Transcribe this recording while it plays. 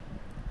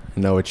I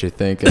know what you're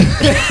thinking.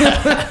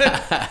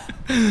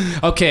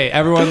 Okay,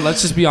 everyone,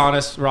 let's just be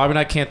honest. Rob and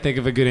I can't think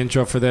of a good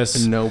intro for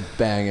this. No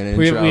banging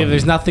intro.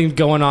 There's nothing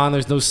going on.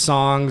 There's no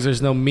songs.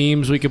 There's no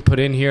memes we could put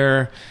in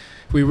here.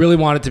 We really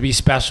want it to be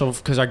special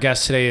because our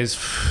guest today is...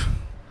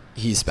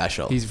 He's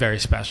special. He's very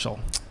special.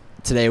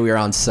 Today we are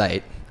on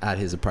site at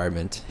his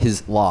apartment,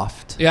 his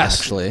loft. Yes,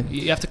 actually.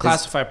 You have to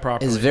classify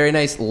properly. It's a very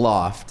nice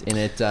loft, and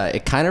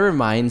it kind of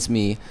reminds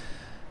me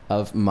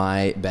of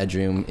my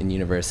bedroom in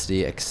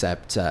university,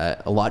 except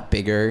a lot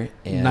bigger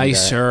and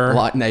nicer, a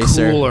lot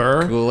nicer,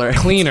 cooler,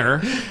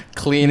 cleaner,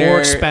 more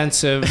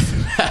expensive,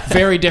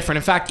 very different.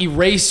 In fact,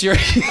 erase your.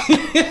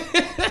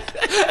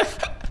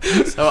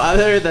 So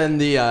other than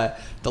the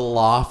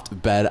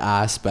loft bed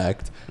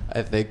aspect,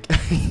 I think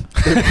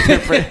they're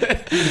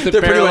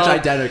pretty much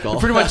identical.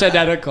 Pretty much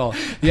identical.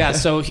 Yeah.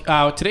 So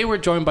today we're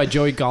joined by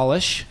Joey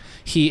Gollish.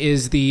 He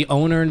is the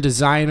owner and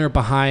designer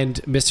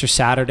behind Mr.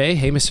 Saturday.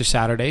 Hey, Mr.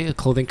 Saturday, a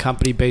clothing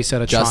company based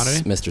out of Toronto.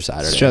 Just Mr.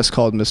 Saturday. It's just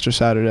called Mr.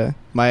 Saturday.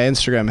 My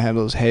Instagram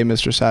handle is Hey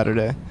Mr.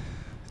 Saturday.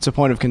 It's a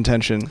point of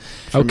contention.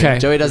 Okay.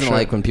 Joey doesn't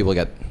like when people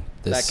get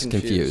this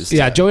confused.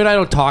 Yeah, Joey and I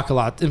don't talk a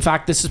lot. In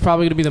fact, this is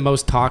probably going to be the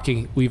most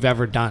talking we've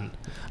ever done.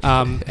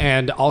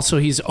 And also,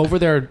 he's over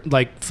there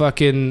like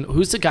fucking.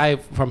 Who's the guy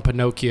from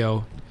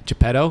Pinocchio?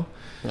 Geppetto.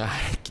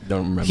 I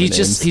don't remember.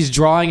 He's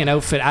drawing an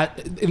outfit.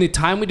 In the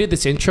time we did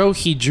this intro,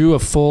 he drew a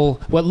full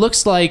what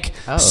looks like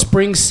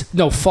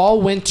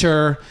fall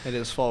winter. It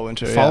is fall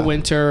winter.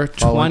 Winter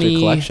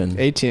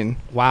 2018.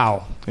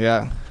 Wow.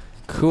 Yeah.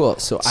 Cool.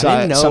 So I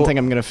didn't know something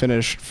I'm gonna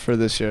finish for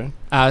this year.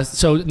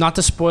 So not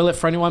to spoil it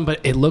for anyone,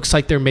 but it looks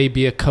like there may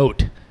be a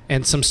coat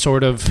and some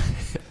sort of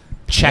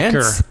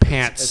checker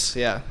pants.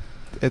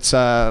 It's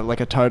like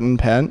a tartan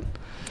pant.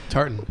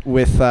 Tartan.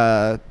 With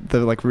the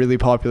like really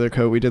popular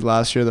coat we did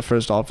last year, the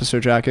first officer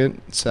jacket.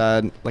 It's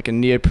like a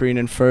neoprene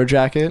and fur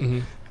jacket,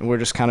 and we're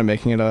just kind of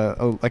making it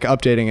like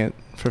updating it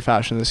for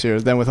fashion this year.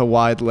 Then with a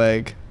wide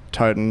leg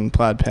tartan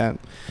plaid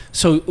pant.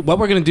 So what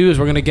we're gonna do is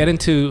we're gonna get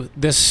into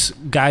this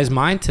guy's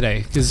mind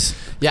today, because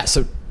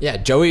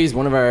Joey's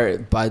one of our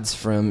buds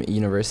from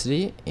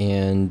university,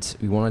 and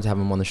we wanted to have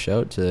him on the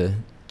show to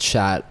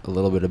chat a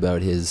little bit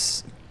about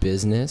his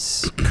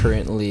business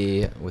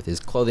currently with his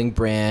clothing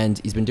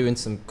brand. He's been doing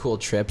some cool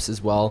trips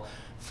as well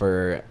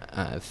for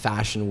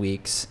fashion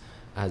weeks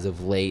as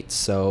of late.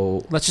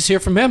 So let's just hear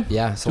from him.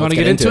 Yeah. So you want to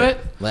get into it?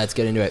 Let's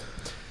get into it.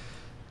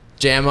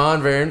 Jam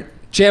on, Vern.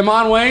 Jam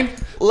on, Wayne.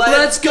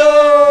 Let's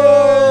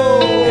go.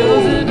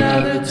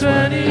 Another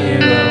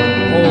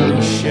 20-year-old.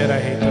 Holy shit, I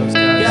hate those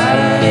guys.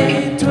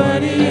 Gotta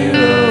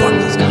 20-year-old. Fuck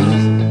these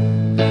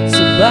guys.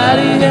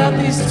 Somebody help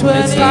these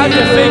 20-year-olds. It's time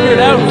to figure it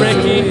out,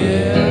 Ricky.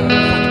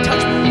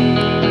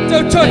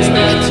 Don't touch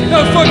me!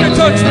 Don't fucking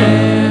touch me!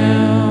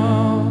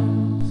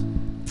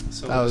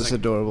 So that was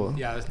adorable.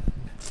 Yeah.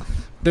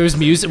 There's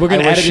music. We're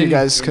gonna I wish edit. You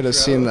guys could have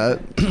seen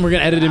that. We're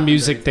gonna edit in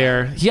music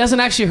there. He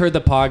hasn't actually heard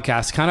the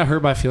podcast. Kind of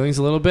hurt my feelings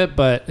a little bit,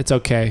 but it's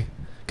okay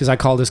because I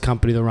called his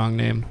company the wrong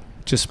name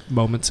just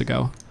moments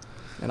ago.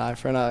 An eye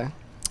for an eye.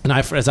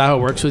 Is that how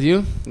it works with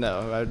you?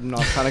 No, I'm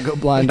not trying to go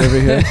blind over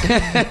here.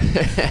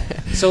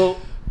 So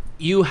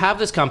you have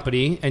this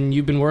company and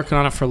you've been working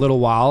on it for a little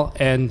while,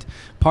 and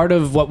part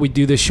of what we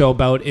do this show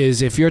about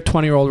is if you're a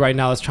 20-year-old right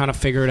now that's trying to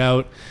figure it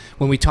out,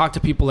 when we talk to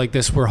people like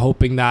this, we're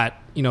hoping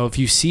that, if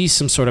you see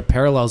some sort of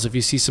parallels, if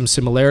you see some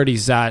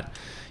similarities, that,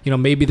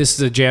 maybe this is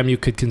a jam you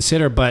could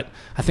consider. But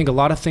I think a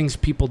lot of things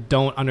people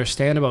don't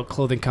understand about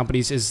clothing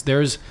companies is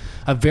there's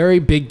a very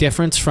big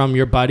difference from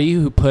your buddy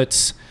who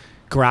puts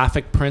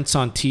graphic prints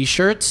on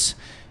t-shirts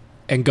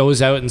and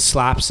goes out and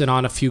slaps it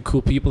on a few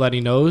cool people that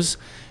he knows,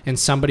 and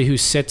somebody who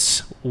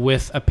sits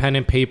with a pen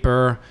and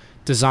paper,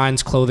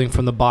 designs clothing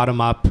from the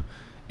bottom up,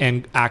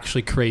 and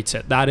actually creates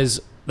it. That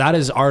is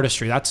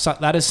artistry.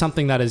 That is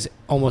something that is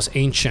almost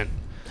ancient,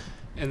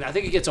 and I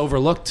think it gets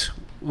overlooked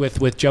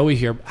with Joey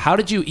here. How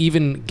did you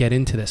even get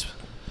into this?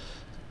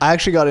 I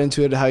actually got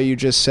into it how you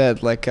just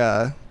said, like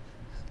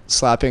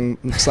slapping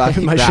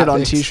my shit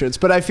on t-shirts,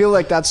 but I feel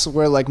like that's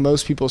where like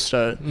most people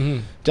start.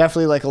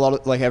 Definitely like a lot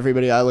of like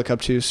everybody I look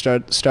up to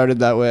started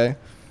that way,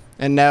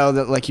 and now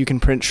that like you can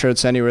print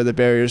shirts anywhere, the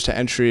barriers to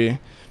entry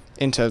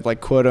into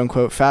like quote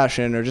unquote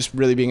fashion or just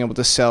really being able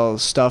to sell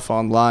stuff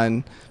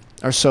online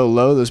are so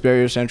low. Those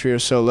barriers to entry are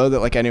so low that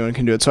like anyone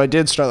can do it. So I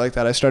did start like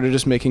that. I started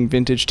just making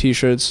vintage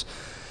t-shirts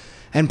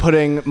and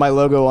putting my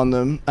logo on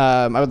them.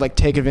 I would like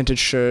take a vintage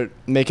shirt,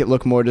 make it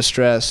look more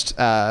distressed.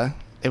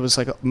 It was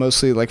like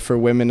mostly like for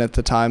women at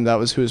the time. That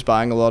was who was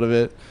buying a lot of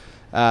it.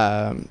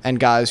 And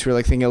guys who were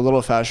like thinking a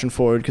little fashion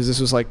forward, because this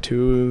was like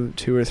two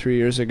or 3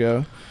 years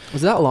ago.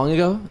 Was that long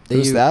ago? It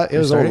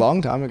was a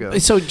long time ago.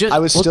 So I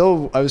was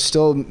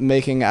still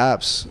making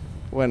apps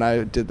when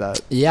I did that.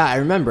 Yeah, I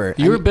remember.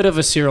 You were a bit of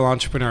a serial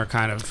entrepreneur,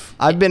 kind of.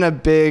 I've been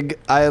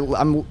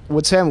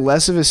would say I'm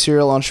less of a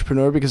serial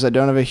entrepreneur because I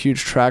don't have a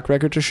huge track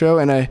record to show,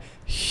 and a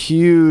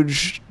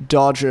huge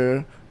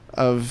dodger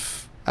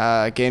of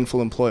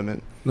gainful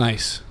employment.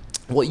 Nice.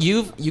 Well,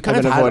 you kind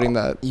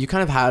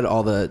of had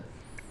all the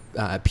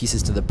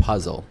pieces to the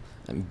puzzle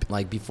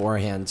like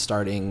beforehand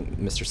starting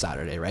Mr.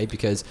 Saturday, right?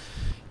 Because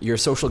you're a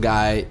social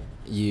guy,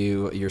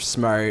 you're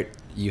smart,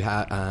 you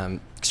have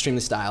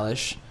extremely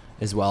stylish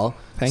as well.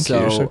 Thank you.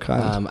 You're so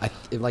kind.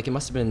 It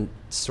must have been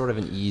sort of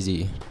an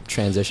easy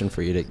transition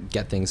for you to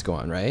get things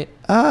going, right?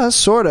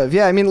 Sort of.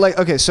 Yeah. I mean, like,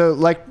 okay, so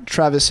like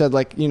Travis said,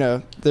 like, you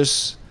know,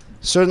 there's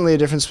certainly a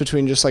difference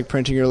between just like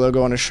printing your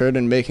logo on a shirt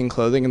and making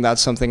clothing, and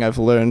that's something I've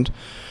learned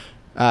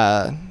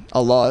a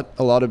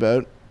lot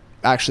about.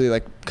 Actually,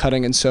 like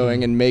cutting and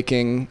sewing and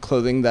making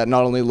clothing that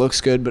not only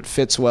looks good but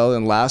fits well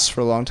and lasts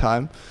for a long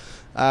time.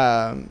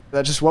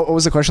 That just what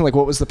was the question? Like,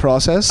 what was the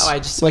process?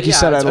 You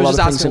said, I had a lot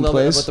of things in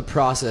place. About the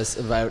process,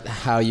 about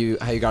how you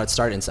got it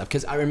started and stuff.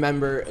 Because I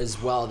remember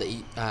as well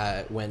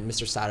that when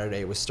Mr.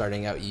 Saturday was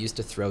starting out, you used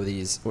to throw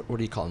these. What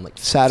do you call them? Like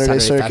Saturday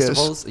circus.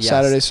 Festivals? Yes.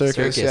 Saturday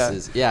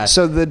circus. Yeah.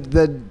 So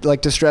the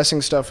like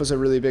distressing stuff was a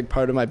really big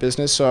part of my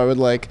business. So I would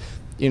like,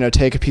 you know,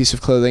 take a piece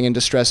of clothing and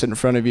distress it in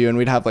front of you, and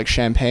we'd have like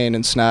champagne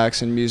and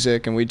snacks and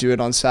music, and we'd do it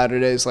on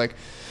Saturdays like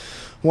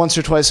once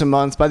or twice a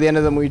month. By the end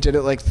of them, we did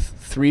it like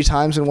 3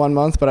 times in 1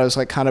 month, but I was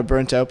like kind of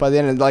burnt out by the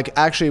end. And like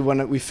actually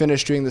when we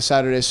finished doing the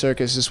Saturday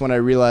circus is when I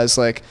realized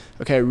like,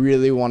 okay, I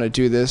really want to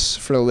do this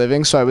for a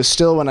living. So I was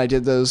still, when I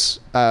did those,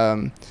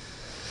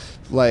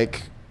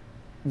 like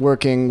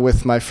working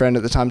with my friend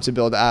at the time to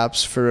build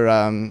apps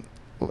for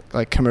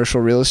like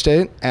commercial real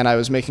estate, and I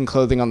was making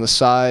clothing on the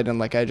side, and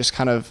like I just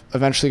kind of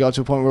eventually got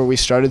to a point where we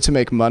started to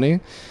make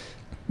money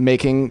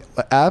making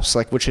apps,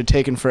 like, which had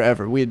taken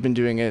forever. We had been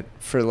doing it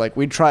for like,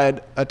 we'd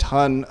tried a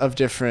ton of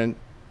different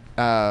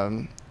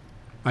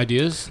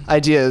ideas.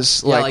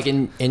 Yeah, like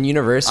in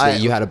university,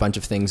 you had a bunch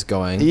of things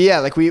going. Yeah,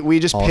 like we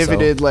just also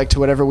pivoted like to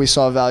whatever we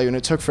saw value, and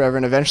it took forever,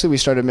 and eventually we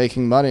started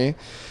making money,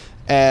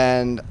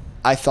 and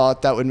I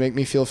thought that would make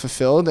me feel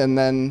fulfilled, and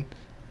then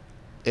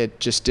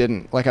it just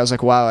didn't. Like I was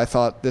like, wow, I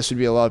thought this would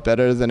be a lot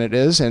better than it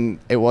is, and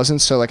it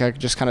wasn't. So like I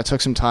just kind of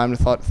took some time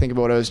to think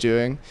about what I was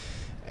doing.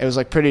 It was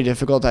like pretty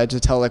difficult. I had to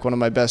tell like one of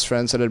my best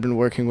friends that I'd been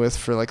working with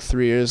for like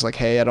 3 years, like,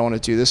 hey, I don't want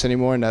to do this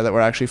anymore now that we're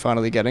actually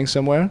finally getting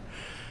somewhere.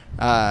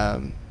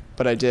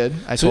 But I did.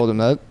 I told him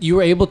that. You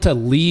were able to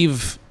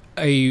leave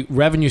a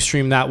revenue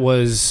stream that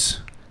was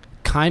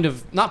kind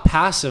of not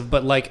passive,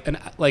 but like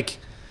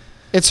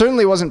it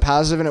certainly wasn't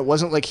passive, and it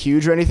wasn't like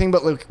huge or anything,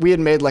 but like we had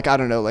made like, I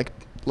don't know, like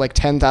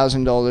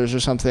 $10,000 or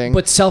something.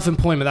 But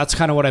self-employment, that's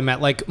kind of what I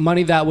meant. Like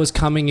money that was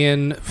coming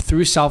in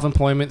through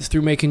self-employment,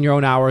 through making your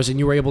own hours, and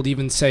you were able to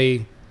even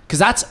say, because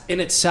that's in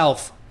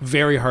itself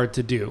very hard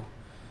to do,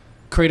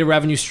 create a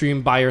revenue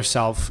stream by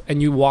yourself,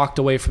 and you walked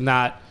away from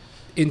that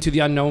into the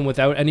unknown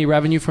without any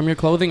revenue from your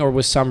clothing, or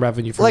was some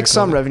revenue from like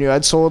some revenue?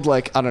 I'd sold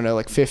like, I don't know,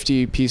 like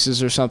 50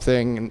 pieces or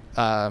something,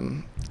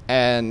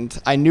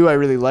 and I knew I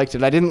really liked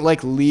it. I didn't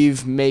like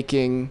leave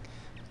making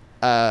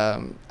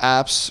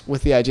apps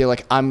with the idea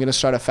like I'm gonna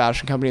start a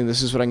fashion company and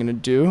this is what I'm gonna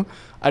do.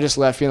 I just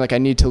left being like, I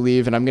need to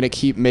leave and I'm gonna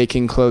keep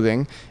making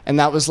clothing. And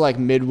that was like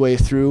midway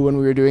through when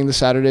we were doing the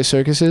Saturday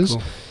circuses.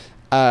 Cool.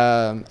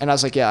 And I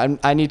was like, yeah,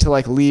 I need to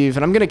like leave,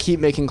 and I'm gonna keep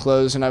making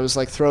clothes. And I was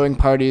like throwing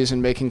parties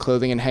and making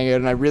clothing and hang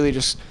out, and I really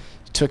just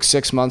took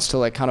 6 months to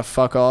like kind of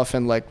fuck off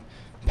and like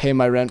pay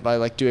my rent by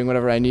like doing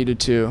whatever I needed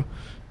to,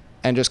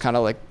 and just kind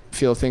of like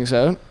feel things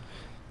out.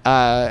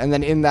 And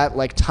then in that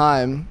like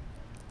time,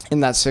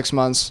 in that 6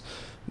 months,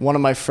 one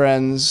of my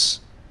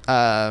friends,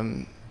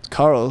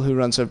 Carl, who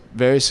runs a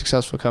very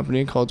successful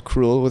company called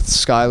Cruel with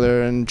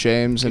Skylar and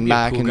James and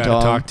Mac and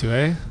Dom. To talk to,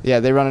 eh? Yeah,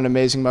 they run an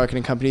amazing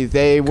marketing company.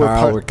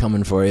 We're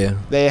coming for you.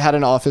 They had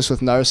an office with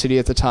Narcity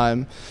at the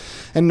time,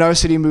 and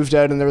Narcity moved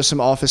out, and there was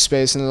some office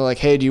space, and they're like,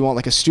 hey, do you want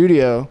like a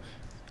studio?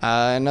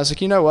 And I was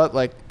like, you know what,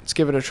 like, let's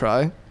give it a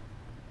try.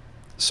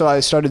 So I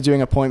started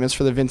doing appointments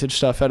for the vintage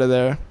stuff out of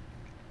there.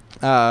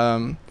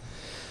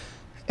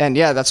 And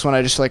yeah, that's when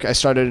I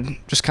started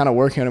just kind of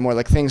working on it more.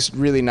 Like things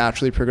really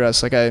naturally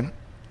progressed. Like I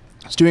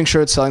was doing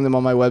shirts, selling them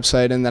on my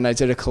website, and then I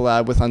did a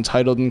collab with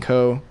Untitled &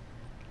 Co.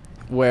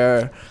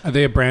 where... Are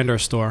they a brand or a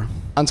store?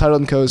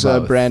 Untitled & Co. is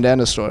a brand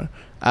and a store.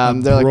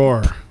 They're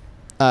Roar.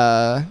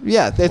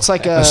 Yeah, it's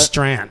like a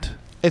Strand.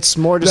 It's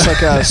more just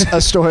like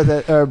a store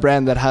or a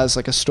brand that has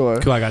like a store.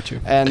 Cool, I got you.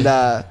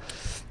 And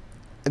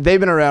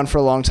they've been around for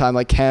a long time.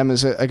 Like Cam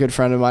is a good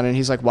friend of mine, and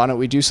he's like, why don't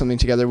we do something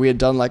together? We had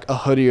done like a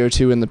hoodie or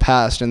two in the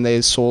past, and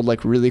they sold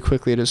like really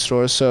quickly at his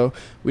store. So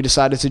we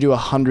decided to do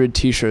 100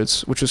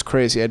 t-shirts, which was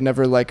crazy. I'd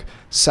never like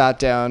sat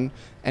down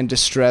and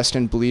distressed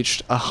and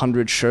bleached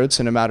 100 shirts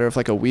in a matter of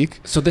like a week.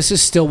 So this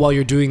is still while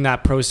you're doing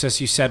that process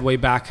you said way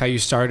back how you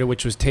started,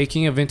 which was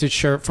taking a vintage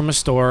shirt from a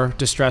store,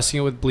 distressing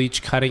it with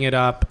bleach, cutting it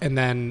up, and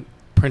then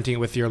printing it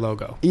with your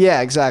logo.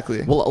 Yeah,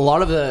 exactly. Well, a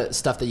lot of the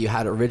stuff that you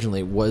had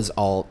originally was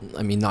all,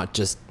 I mean, not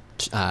just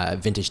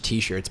vintage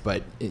t-shirts,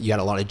 but you had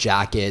a lot of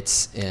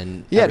jackets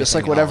and just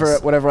like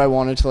whatever I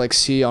wanted to like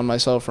see on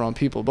myself or on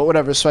people, but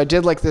whatever. So I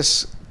did like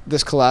this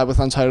collab with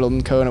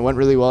Untitled & Co. and it went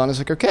really well, and I was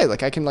like, okay,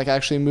 like I can like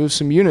actually move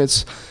some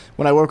units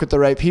when I work with the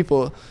right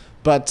people.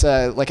 But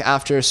like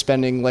after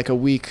spending like a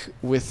week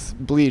with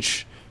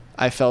bleach,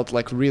 I felt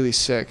like really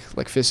sick,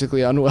 like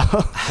physically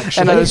unwell.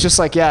 And I was just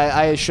like, yeah,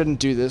 I shouldn't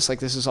do this. Like,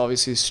 this is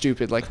obviously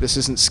stupid. Like, this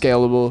isn't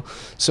scalable.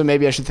 So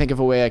maybe I should think of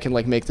a way I can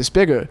like make this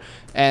bigger.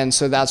 And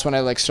so that's when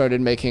I like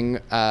started making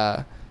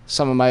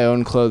some of my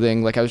own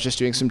clothing. Like, I was just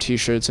doing some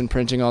t-shirts and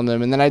printing on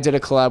them. And then I did a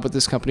collab with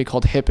this company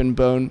called Hip and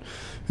Bone,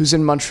 who's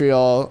in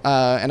Montreal.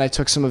 And I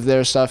took some of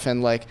their stuff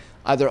and like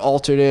either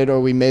altered it or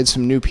we made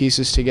some new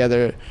pieces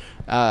together.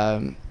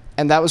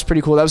 And that was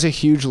pretty cool. That was a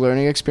huge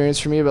learning experience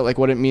for me about like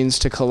what it means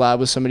to collab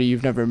with somebody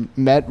you've never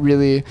met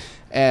really,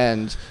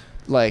 and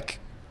like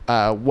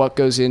what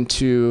goes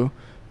into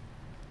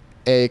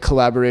a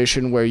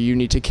collaboration where you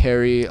need to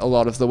carry a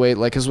lot of the weight.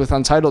 Like, 'cause with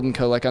Untitled &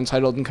 Co, like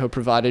Untitled & Co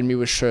provided me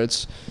with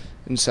shirts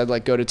and said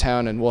like, go to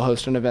town and we'll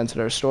host an event at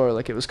our store.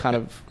 Like, it was kind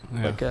of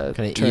like a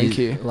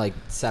turnkey, like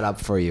set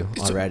up for you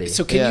already.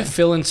 So can you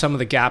fill in some of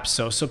the gaps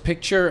though? So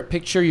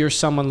picture you're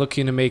someone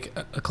looking to make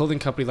a clothing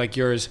company like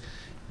yours.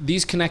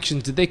 These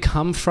connections, did they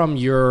come from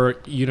your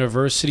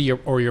university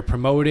or your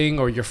promoting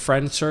or your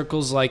friend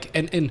circles? Like,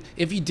 and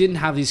if you didn't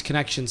have these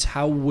connections,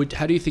 how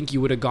do you think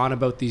you would have gone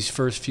about these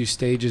first few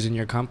stages in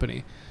your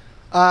company?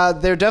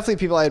 There are definitely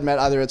people I had met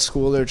either at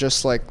school or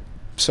just like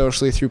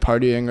socially through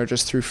partying or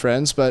just through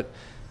friends. But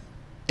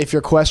if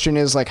your question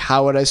is like,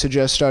 how would I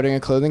suggest starting a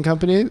clothing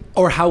company?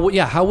 Or how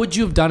would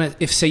you have done it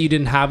if, say, you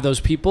didn't have those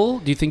people?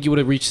 Do you think you would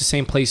have reached the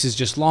same places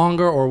just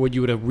longer, or would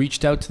you would have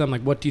reached out to them?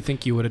 Like, what do you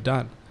think you would have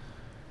done?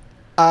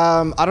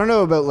 I don't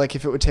know about like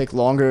if it would take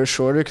longer or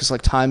shorter, because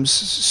like time's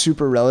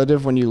super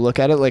relative when you look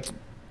at it. Like,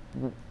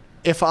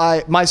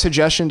 my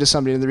suggestion to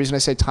somebody, and the reason I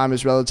say time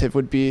is relative,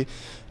 would be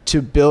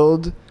to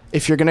build,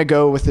 if you're going to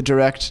go with the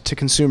direct to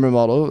consumer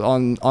model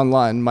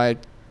online,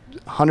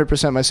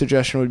 100% my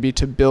suggestion would be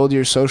to build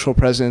your social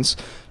presence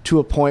to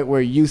a point where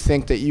you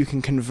think that you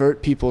can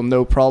convert people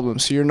no problem.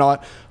 So you're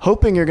not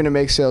hoping you're going to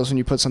make sales when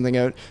you put something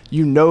out.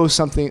 You know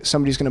somebody's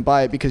going to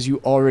buy it because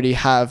you already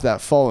have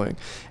that following.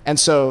 And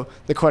so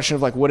the question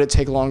of like, would it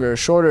take longer or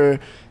shorter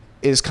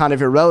is kind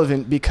of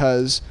irrelevant,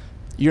 because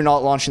you're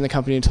not launching the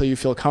company until you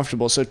feel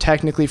comfortable. So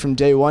technically from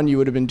day one, you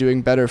would have been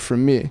doing better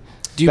from me.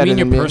 Do you mean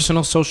your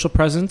personal social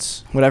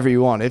presence? Whatever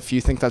you want. If you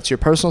think that's your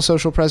personal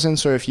social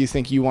presence, or if you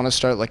think you want to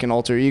start like an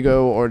alter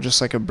ego or just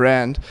like a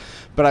brand.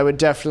 But I would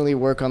definitely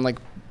work on like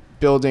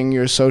building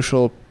your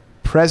social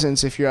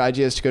presence if your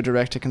idea is to go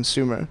direct to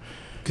consumer.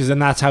 Because then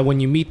that's how, when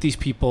you meet these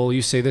people,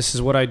 you say, this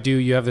is what I do,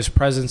 you have this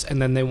presence,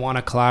 and then they want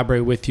to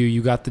collaborate with you,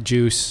 you got the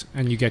juice,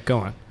 and you get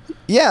going.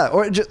 Yeah,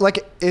 or just, like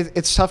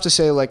it's tough to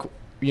say like,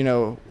 you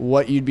know,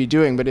 what you'd be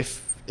doing, but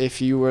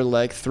if you were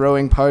like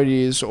throwing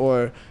parties,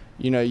 or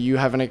you know, you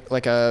have an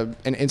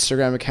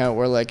Instagram account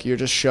where like you're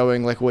just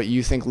showing like what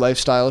you think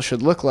lifestyle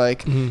should look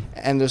like,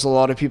 and there's a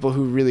lot of people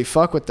who really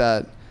fuck with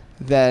that,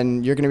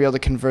 then you're going to be able to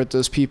convert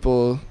those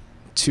people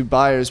to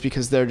buyers,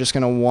 because they're just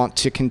going to want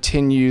to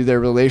continue their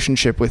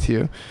relationship with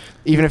you,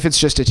 even if it's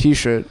just a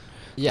t-shirt.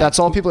 Yeah. That's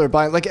all people are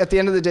buying. Like, at the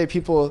end of the day,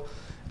 people,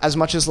 as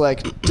much as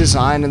like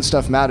design and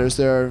stuff matters,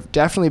 there are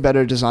definitely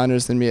better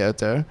designers than me out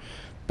there,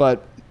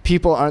 but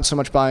people aren't so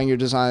much buying your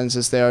designs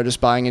as they are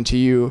just buying into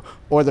you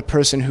or the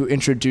person who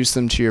introduced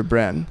them to your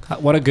brand.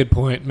 What a good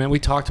point, man. We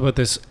talked about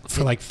this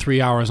for like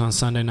 3 hours on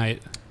Sunday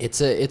night.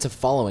 It's a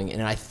following,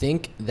 and I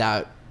think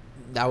that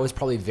was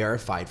probably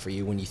verified for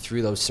you when you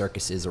threw those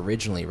circuses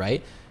originally,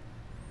 right?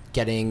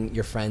 Getting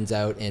your friends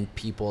out and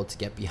people to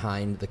get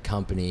behind the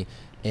company,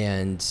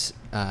 and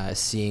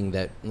seeing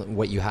that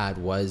what you had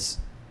was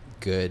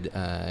good,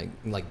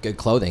 like good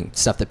clothing,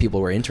 stuff that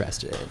people were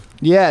interested in.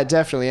 Yeah,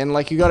 definitely. And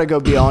like, you got to go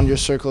beyond your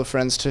circle of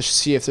friends to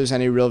see if there's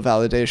any real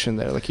validation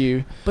there. Like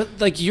but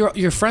like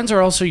your friends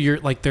are also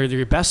they're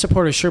your best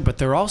supporters, sure, but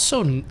they're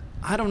also,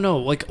 I don't know,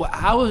 like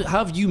how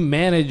have you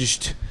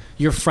managed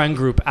your friend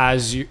group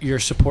as your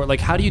support? Like,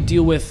 how do you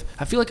deal with,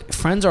 I feel like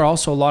friends are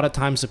also a lot of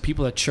times the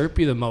people that chirp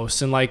you the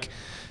most, and like,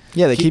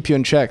 yeah, they keep you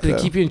in check. They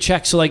keep you in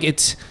check. So like,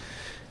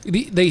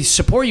 they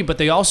support you, but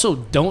they also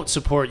don't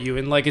support you,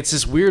 and like, it's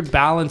this weird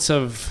balance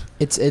of.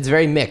 It's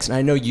very mixed, and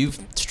I know you've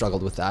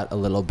struggled with that a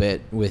little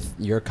bit with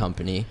your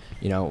company.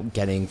 You know,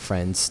 getting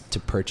friends to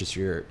purchase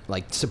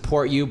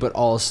support you, but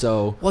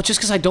also. Well, just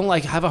because I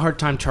have a hard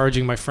time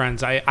charging my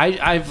friends. I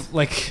have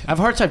a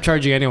hard time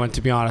charging anyone,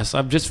 to be honest.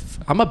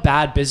 I'm a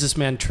bad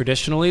businessman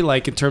traditionally,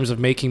 like in terms of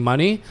making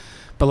money,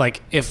 but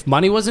like if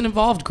money wasn't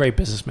involved, great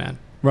businessman.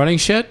 Running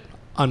shit,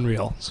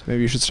 unreal. So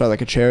maybe you should start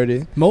like a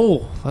charity.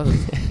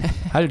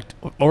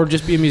 Or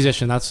just be a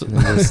musician. That's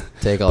just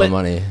take all the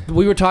money.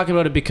 We were talking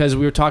about it because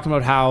we were talking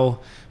about how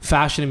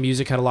fashion and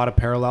music had a lot of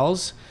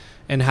parallels,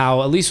 and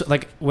how, at least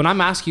like when I'm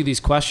asking you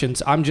these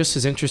questions, I'm just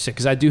as interested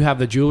because I do have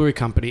the jewelry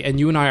company, and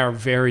you and I are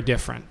very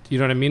different. You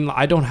know what I mean?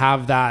 I don't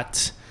have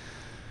that.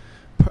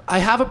 I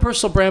have a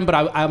personal brand, but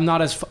I'm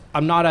not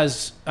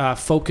as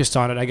focused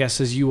on it, I guess,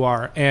 as you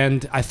are.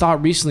 And I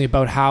thought recently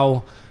about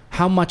how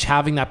much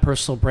having that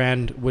personal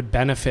brand would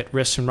benefit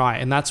Wrist and Rye,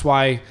 and that's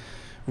why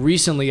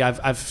recently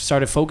I've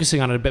started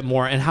focusing on it a bit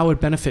more, and how it would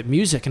benefit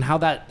music, and how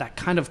that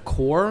kind of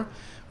core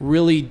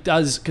really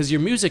does, because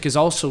your music is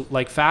also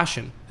like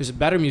fashion. There's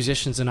better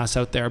musicians than us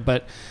out there,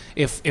 but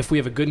if we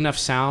have a good enough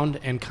sound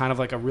and kind of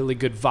like a really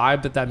good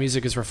vibe that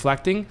music is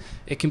reflecting,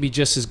 it can be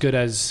just as good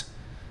as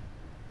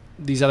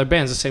these other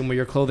bands, the same way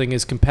your clothing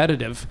is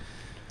competitive.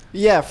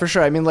 Yeah, for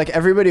sure. I mean, like,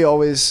 everybody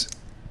always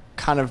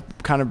kind of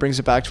brings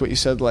it back to what you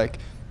said, like,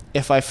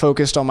 if I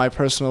focused on my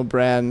personal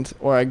brand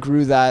or I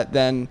grew that,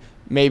 then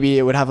maybe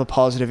it would have a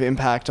positive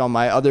impact on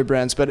my other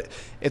brands. But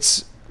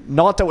it's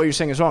not that what you're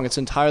saying is wrong. It's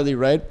entirely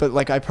right. But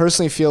like, I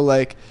personally feel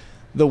like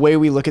the way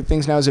we look at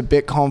things now is a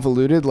bit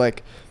convoluted.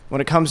 Like,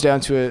 when it comes down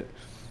to it,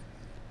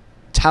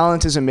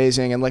 talent is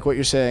amazing. And like what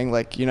you're saying,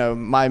 like, you know,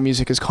 my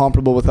music is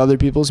comparable with other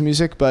people's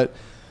music, but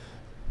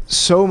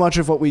so much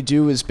of what we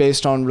do is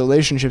based on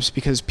relationships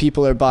because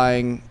people are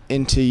buying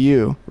into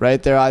you,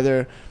 right? They're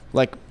either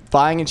like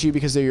buying into you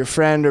because they're your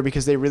friend or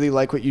because they really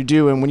like what you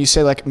do. And when you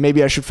say like,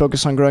 maybe I should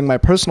focus on growing my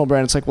personal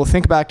brand, it's like, well,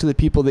 think back to the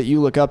people that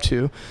you look up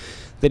to.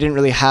 They didn't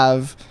really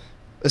have,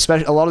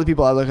 especially a lot of the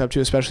people I look up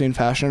to, especially in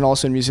fashion and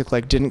also in music,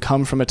 like didn't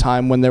come from a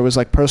time when there was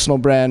like personal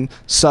brand,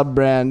 sub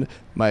brand,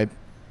 my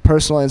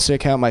personal Insta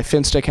account, my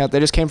Finsta account. They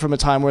just came from a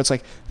time where it's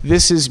like,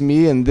 this is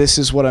me and this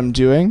is what I'm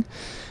doing.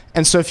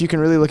 And so if you can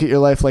really look at your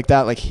life like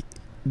that, like,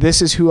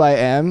 this is who I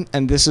am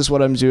and this is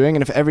what I'm doing,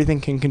 and if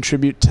everything can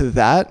contribute to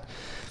that,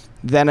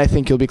 then I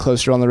think you'll be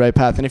closer on the right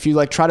path. And if you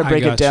like try to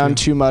break it down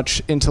too much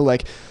into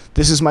like,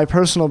 this is my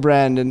personal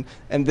brand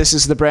and this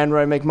is the brand where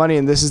I make money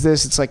and this is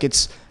this, it's like,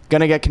 it's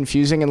gonna get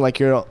confusing and like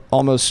you're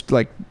almost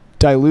like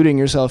diluting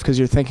yourself because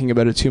you're thinking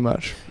about it too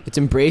much. It's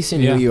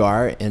embracing who you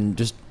are and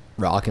just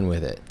rocking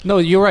with it. No,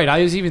 you're right.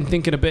 I was even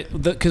thinking a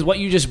bit, because what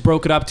you just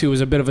broke it up to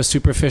was a bit of a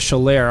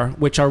superficial layer,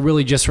 which are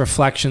really just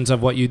reflections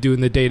of what you do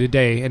in the day to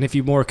day. And if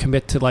you more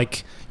commit to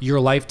like your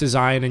life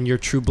design and your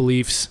true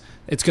beliefs,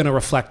 it's going to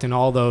reflect in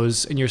all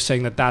those. And you're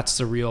saying that that's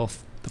the real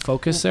the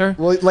focus there.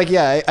 Well, like,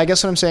 yeah, I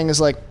guess what I'm saying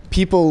is like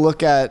people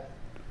look at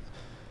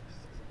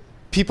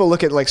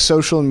like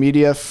social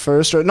media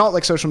first, or not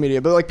like social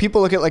media, but like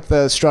people look at like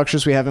the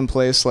structures we have in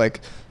place,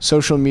 like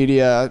social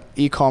media,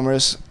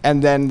 e-commerce,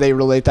 and then they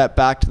relate that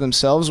back to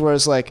themselves.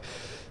 Whereas like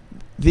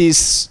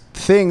these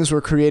things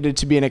were created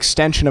to be an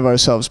extension of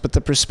ourselves, but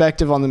the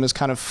perspective on them is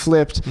kind of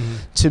flipped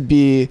to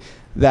be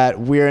that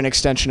we're an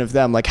extension of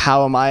them. Like,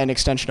 how am I an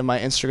extension of my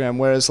Instagram?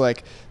 Whereas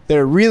like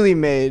they're really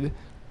made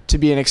to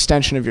be an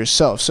extension of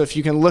yourself. So if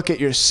you can look at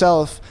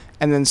yourself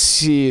and then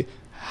see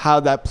how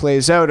that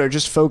plays out, or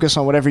just focus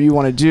on whatever you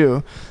want to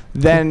do,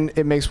 then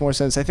it makes more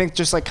sense. I think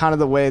just like kind of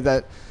the way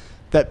that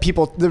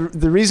people,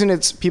 the reason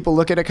it's people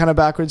look at it kind of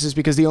backwards is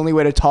because the only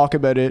way to talk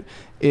about it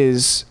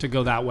is to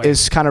go that way,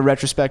 is kind of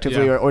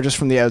retrospectively or just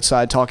from the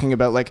outside, talking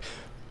about like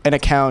an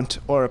account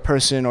or a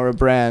person or a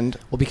brand.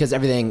 Well, because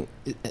everything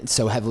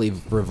so heavily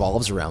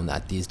revolves around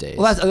that these days.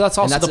 Well, that's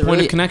also the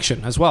point of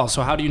connection as well.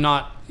 So how do you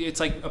not,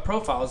 it's like a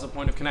profile is the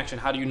point of connection.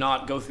 How do you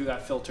not go through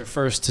that filter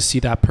first to see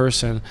that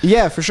person?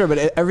 Yeah, for sure.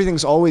 But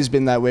everything's always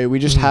been that way. We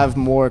just have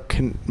more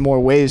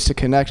ways to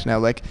connect now.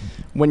 Like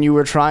when you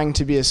were trying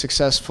to be a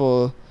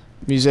successful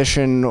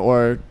musician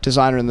or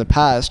designer in the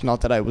past,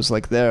 not that I was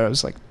like there, I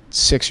was like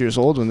 6 years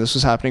old when this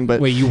was happening.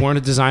 But wait, you weren't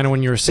a designer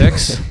when you were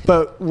 6?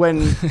 But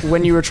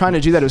when you were trying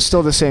to do that, it was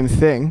still the same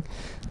thing.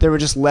 There were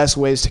just less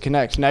ways to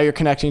connect. Now you're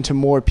connecting to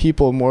more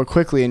people more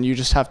quickly, and you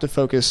just have to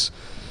focus.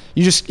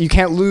 You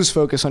can't lose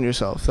focus on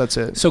yourself. That's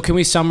it. So can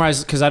we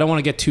summarize, because I don't want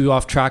to get too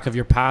off track of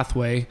your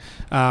pathway.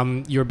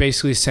 You're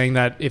basically saying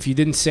that if you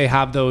didn't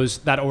have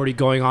that already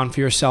going on for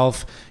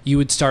yourself, you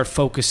would start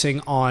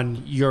focusing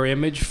on your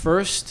image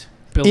first.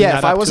 Yeah,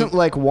 if I wasn't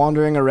like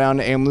wandering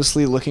around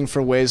aimlessly looking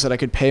for ways that I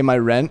could pay my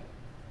rent,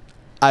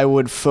 I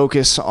would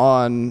focus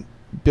on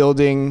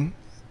building.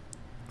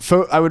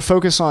 I would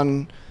focus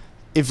on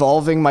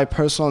evolving my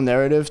personal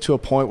narrative to a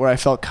point where I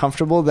felt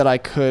comfortable that I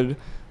could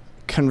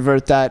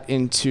convert that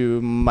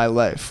into my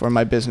life or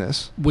my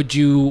business. Would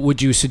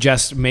you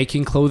suggest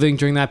making clothing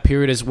during that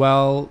period as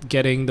well,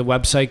 getting the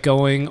website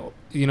going?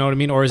 You know what I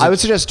mean? Or I would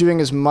suggest doing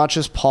as much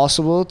as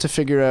possible to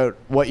figure out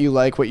what you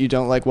like, what you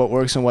don't like, what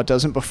works and what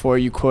doesn't before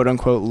you quote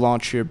unquote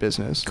launch your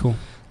business. Cool.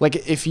 Like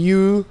if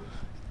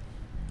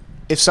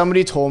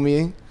somebody told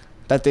me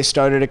that they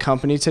started a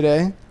company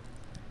today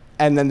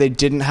and then they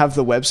didn't have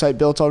the website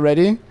built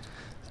already,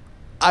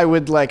 I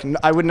would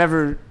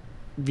never,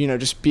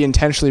 just be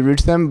intentionally rude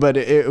to them, but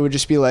it would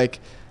just be like,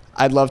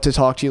 I'd love to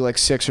talk to you like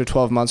 6 or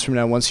 12 months from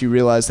now once you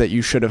realize that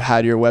you should have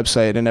had your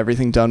website and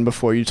everything done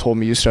before you told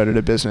me you started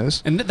a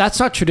business. And that's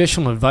not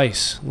traditional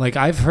advice. Like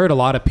I've heard a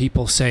lot of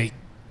people say,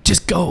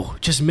 just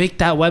make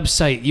that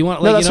website. You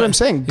want? Like, no, that's what I'm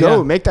saying.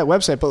 Make that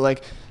website, but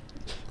like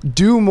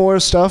do more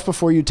stuff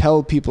before you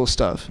tell people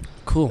stuff.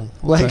 Cool.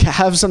 Like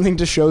have something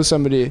to show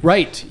somebody.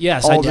 Right.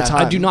 Yes. All the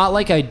time. I do not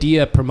like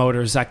idea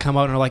promoters that come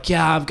out and are like,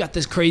 yeah, I've got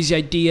this crazy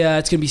idea.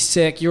 It's going to be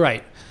sick. You're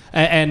right.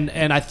 And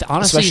I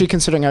honestly, especially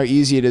considering how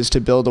easy it is to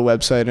build a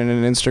website and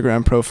an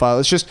Instagram profile,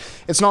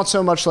 it's not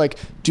so much like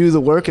do the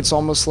work. It's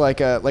almost like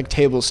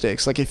table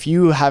stakes. Like if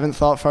you haven't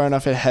thought far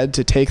enough ahead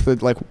to take the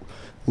like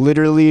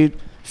literally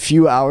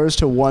few hours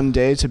to one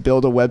day to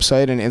build a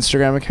website and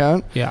Instagram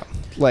account,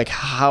 like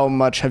how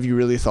much have you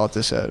really thought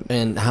this out?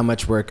 And how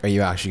much work are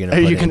you actually going to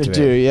Are put you going to into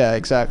do? it? Yeah,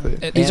 exactly.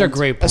 These are And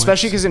great points.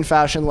 especially because in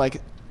fashion,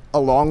 like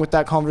along with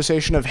that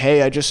conversation of,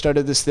 hey, I just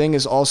started this thing,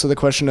 is also the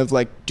question of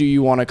like, do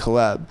you want to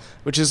collab?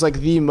 Which is like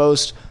the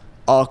most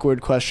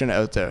awkward question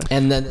out there.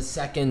 And then the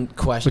second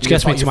question, Which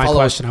gets me to my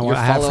question I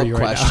have for you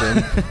right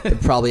now. question,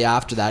 probably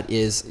after that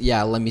is,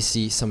 yeah, let me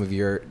see some of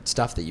your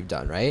stuff that you've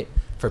done, right?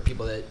 For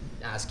people that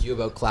ask you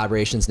about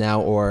collaborations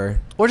now, or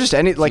just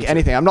any like future.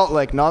 anything. I'm not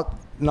like not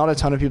a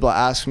ton of people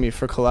ask me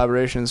for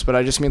collaborations, but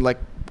I just mean like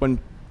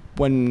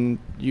when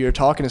you're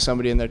talking to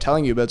somebody and they're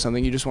telling you about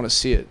something, you just want to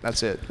see it.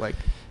 That's it. Like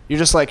you're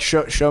just like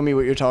show me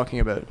what you're talking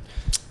about.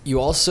 You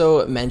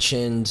also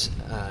mentioned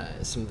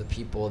some of the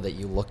people that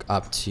you look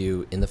up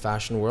to in the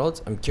fashion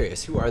world. I'm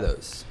curious, who are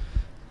those?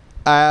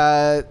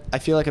 I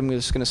feel like I'm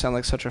just gonna sound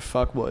like such a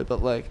fuckboy,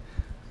 but like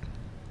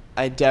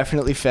I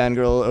definitely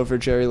fangirl over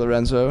Jerry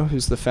Lorenzo,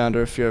 who's the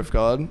founder of Fear of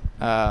God.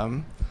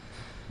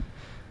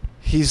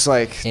 He's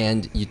like,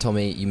 And you told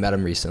me you met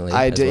him recently.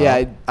 I as did,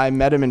 well. yeah. I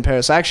met him in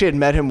Paris. I actually had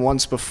met him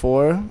once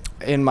before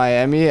in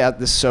Miami at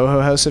the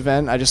Soho House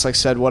event. I just like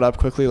said what up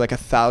quickly, like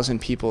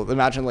 1,000 people.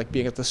 Imagine like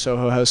being at the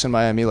Soho House in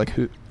Miami, like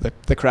who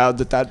the crowd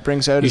that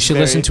brings out. You is should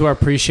very, listen to our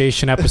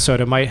appreciation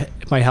episode. It might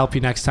help you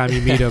next time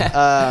you meet him.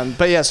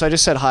 But yeah, so I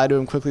just said hi to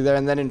him quickly there,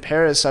 and then in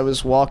Paris, I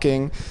was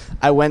walking.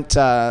 I went.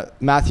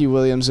 Matthew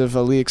Williams of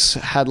Alix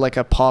had like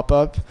a pop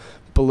up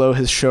below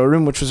his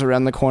showroom, which was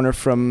around the corner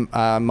from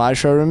my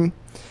showroom.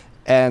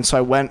 And so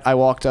I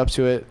walked up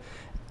to it,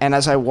 and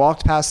as I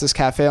walked past this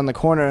cafe on the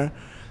corner,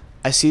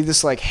 I see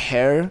this like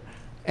hair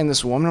and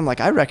this woman. I'm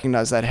like, I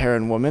recognize that hair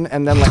and woman.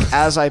 And then like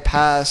as I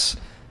pass,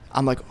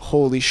 I'm like,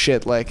 holy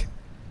shit, like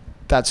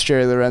that's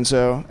Jerry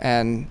Lorenzo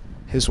and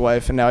his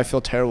wife. And now I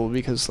feel terrible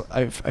because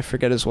I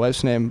forget his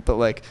wife's name, but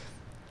like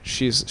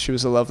she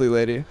was a lovely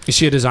lady. Is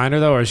she a designer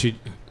though, or is she?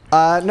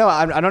 No,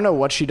 I don't know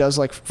what she does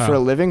like for a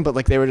living, but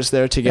like they were just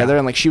there together, Yeah.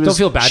 and like she was. Don't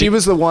feel bad. She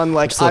was the one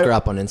like Just look her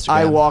up on Instagram.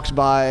 I walked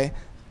by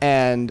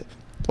and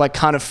like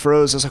kind of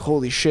froze. I was like,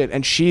 holy shit.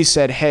 And she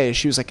said, hey.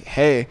 She was like,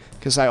 hey,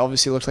 because I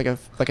obviously looked like a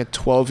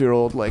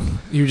 12-year-old, like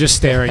You were just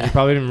staring. You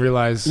probably didn't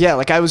realize. yeah,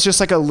 like I was just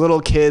like a little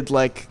kid,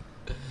 like,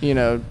 you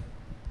know,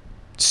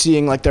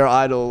 seeing like their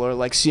idol or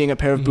like seeing a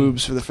pair of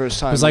boobs for the first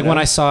time. It was like you when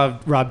know? I saw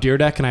Rob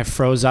Deerdeck and I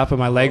froze up and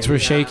my legs were Yeah.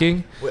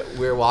 shaking.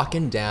 We're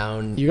walking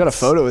down. You got a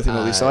photo with him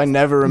at least, so I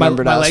never My,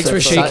 remembered. my I legs asked were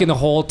that photo. shaking the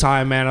whole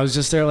time, man. I was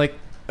just there like.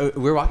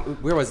 We're walking.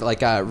 Where was it?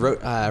 Like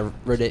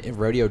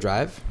Rodeo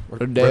Drive.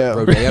 Rodeo.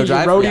 Rodeo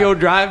Drive. Rodeo Yeah.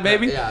 Drive,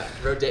 baby. Yeah,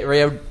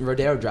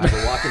 Rodeo Drive.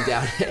 We're walking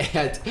down,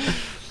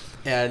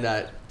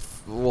 and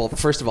well,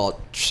 first of all,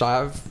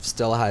 Shav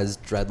still has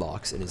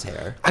dreadlocks in his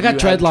hair. I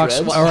got You had dreadlocks,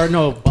 dreads? or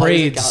no,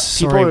 braids.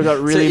 People Sorry. got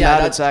really yeah, mad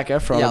at that's- Zac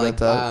Efron Yeah, about like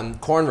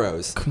that.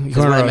 cornrows. Is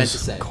what I meant to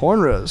say.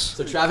 Cornrows.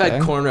 So Trav had Okay.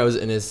 cornrows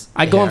in his.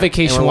 I go hair, on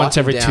vacation and we're once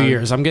every walking 2 down-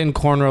 years. I'm getting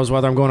cornrows,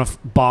 whether I'm going to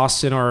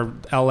Boston or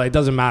LA. It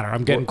doesn't matter.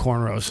 I'm getting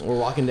cornrows. We're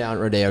walking down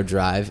Rodeo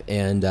Drive,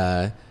 and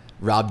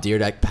Rob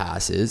Deerdeck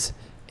passes.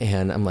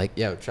 And I'm like,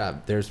 yo,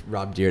 Trav, there's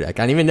Rob Deerdeck. I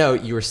didn't even know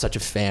you were such a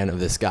fan of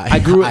this guy. I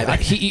grew. either.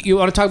 You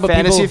want to talk about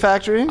Fantasy people?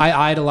 Factory?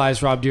 I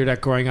idolized Rob Deerdeck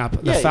growing up.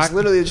 yeah, he's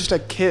literally just a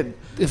kid.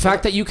 The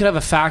fact that you could have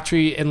a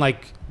factory and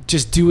like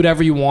just do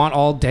whatever you want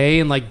all day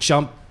and like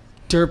jump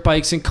dirt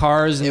bikes and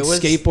cars and It was-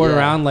 skateboard yeah.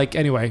 around. Like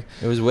anyway,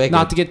 It was wicked.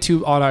 not to get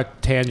too on a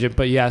tangent,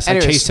 but yes,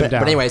 Anyways, I chased him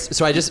down. But anyways,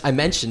 so I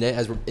mentioned it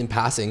as we're in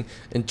passing,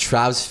 and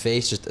Trav's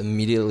face just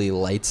immediately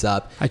lights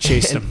up. I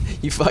chased And him.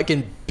 He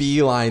fucking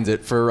beelines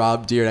it for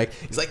Rob Deerdeck.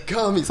 He's like,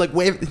 come. He's like,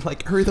 wave.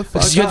 Like, hurry the fuck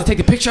Because you had up. to take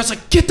the picture. I was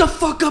like, get the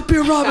fuck up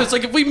here, Rob. It's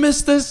like, if we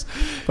missed this.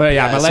 But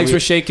yeah, Yeah, my so legs we- were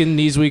shaking,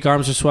 knees weak,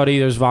 arms were sweaty.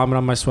 There's vomit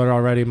on my sweater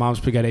already. Mom's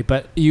spaghetti.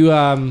 But you,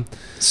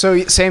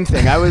 So same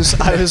thing. I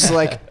was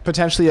like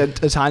potentially a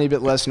tiny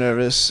bit less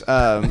nervous.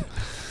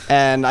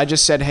 And I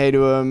just said hey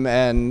to him,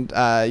 and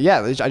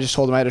yeah, I just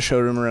told him I had a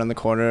showroom around the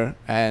corner,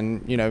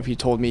 and you know he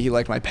told me he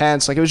liked my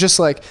pants. Like it was just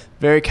like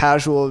very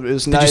casual. It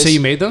was did nice. you say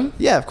you made them?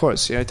 Yeah, of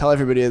course. You know, I tell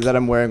everybody that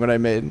I'm wearing what I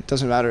made.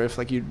 Doesn't matter if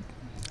like you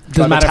Doesn't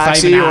drive a matter if I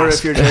taxi even or ask.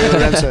 if you're Jerry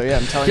Lorenzo. Yeah,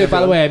 I'm telling you. Yeah, by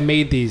the way, I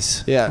made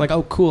these. Yeah. Like,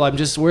 oh, cool. Where's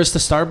the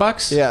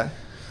Starbucks? Yeah.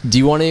 Do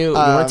you want to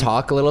Um,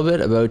 talk a little bit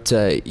about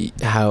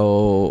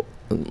how,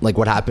 like,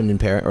 what happened in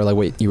Paris, or like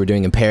what you were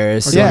doing in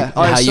Paris? Yeah. Like,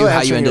 Oh, I'm how still you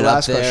answering ended your up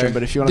last there. question,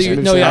 but if you want to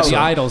move No, to yeah, that the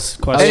one. idols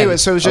question. yeah. Anyway,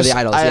 so it was Oh, the just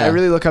idols, I yeah.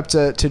 really look up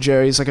to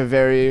Jerry. He's like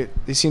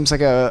he seems like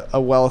a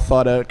well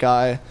thought out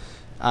guy,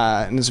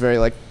 and is very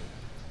like,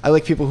 I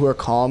like people who are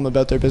calm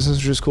about their business,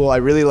 which is cool. I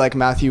really like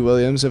Matthew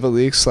Williams of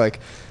Alix. Like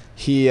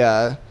he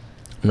I'm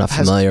not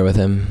has- familiar with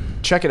him.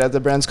 check it out. The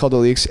brand's called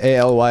Alix,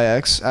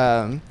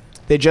 Alyx.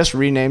 They just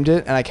renamed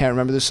it, and I can't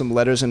remember. There's some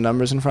letters and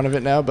numbers in front of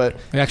it now, but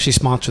We actually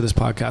sponsor this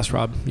podcast,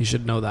 Rob. You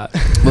should know that.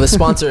 Well, the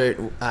sponsor.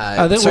 We're sorry,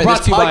 brought this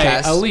to you by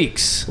podcast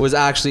Alix. was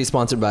actually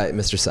sponsored by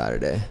Mr.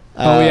 Saturday,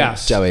 Oh,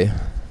 yes. Joey.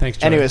 Thanks,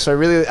 Joey. Anyway, so I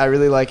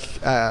really like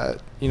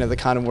you know the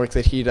kind of work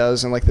that he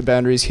does and like the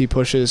boundaries he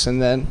pushes,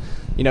 and then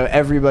you know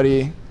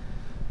everybody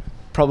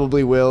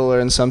probably will or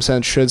in some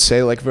sense should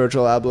say like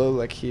Virgil Abloh,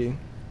 like he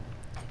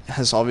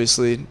has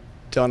obviously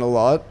done a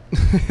lot.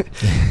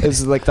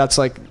 It's like that's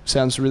like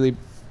sounds really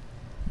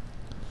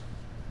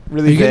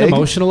really Are you getting vague.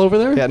 emotional over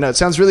there? Yeah, no, it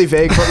sounds really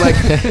vague, but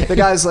like the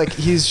guy's like,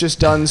 he's just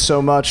done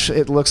so much.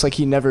 It looks like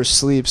he never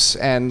sleeps,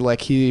 and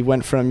like he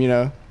went from, you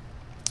know,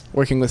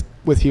 working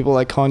with people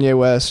like Kanye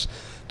West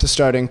to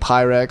starting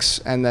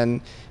Pyrex, and then,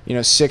 you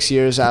know, 6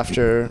 years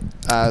after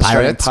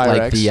starting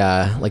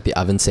Pyrex. like the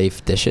oven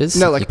safe dishes.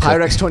 No, like You cook-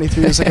 Pyrex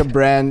 23 is like a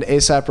brand.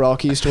 ASAP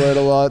Rocky used to wear it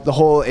a lot. The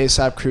whole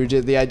ASAP crew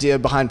did. The idea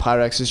behind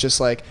Pyrex is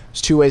just like,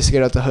 there's 2 ways to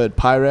get out the hood.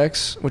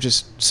 Pyrex, which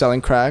is selling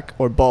crack,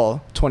 or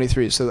Ball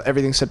 23. So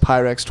everything said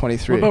Pyrex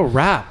 23. What about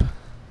rap?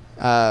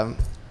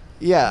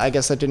 Yeah, I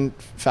guess that didn't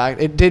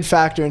it did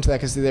factor into that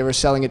because they were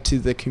selling it to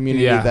the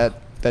community Yeah.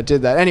 that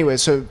did that. Anyway,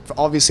 so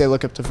obviously I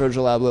look up to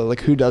Virgil Abloh.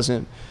 Like, who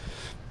doesn't?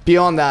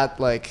 Beyond that,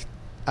 like,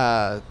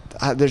 I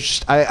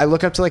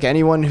look up to like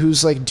anyone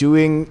who's like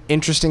doing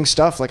interesting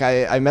stuff. Like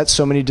I met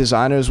so many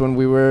designers when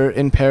we were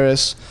in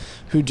Paris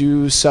who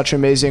do such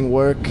amazing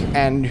work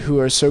and who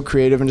are so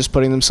creative and just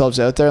putting themselves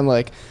out there, and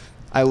like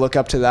I look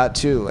up to that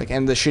too. Like,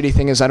 and the shitty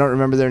thing is I don't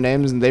remember their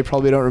names and they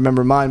probably don't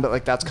remember mine, but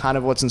like that's kind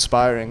of what's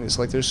inspiring. It's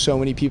like there's so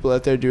many people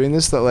out there doing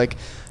this that like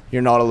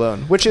you're not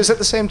alone, which is at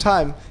the same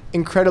time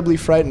incredibly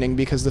frightening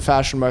because the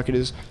fashion market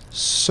is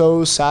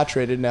so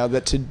saturated now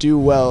that to do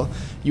well,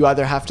 you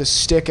either have to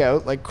stick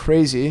out like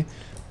crazy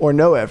or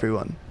know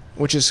everyone,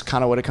 which is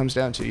kind of what it comes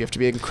down to. You have to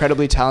be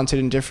incredibly talented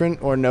and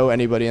different or know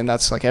anybody, and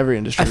that's like every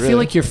industry. I feel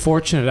like you're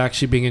fortunate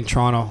actually being in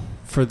Toronto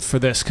for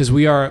this, because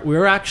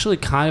we're actually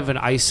kind of an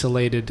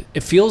isolated.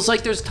 It feels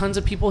like there's tons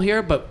of people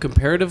here, but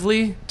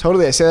comparatively,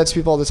 Totally. I say that to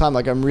people all the time.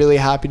 Like, I'm really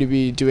happy to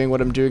be doing what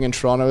I'm doing in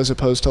Toronto as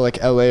opposed to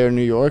like LA or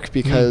New York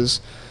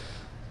because,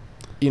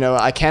 you know,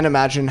 I can't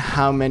imagine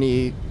how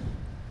many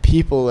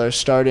people are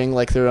starting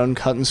like their own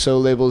cut and sew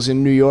labels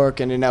in New York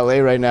and in LA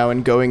right now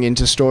and going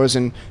into stores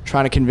and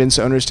trying to convince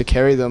owners to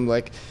carry them.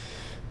 Like,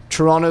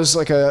 Toronto's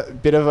like a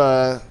bit of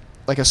a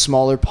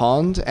smaller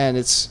pond, and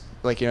it's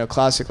like, you know,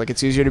 classic. Like,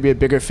 it's easier to be a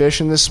bigger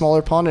fish in this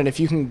smaller pond, and if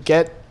you can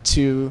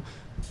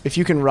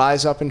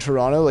rise up in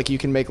Toronto, like you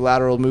can make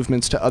lateral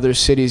movements to other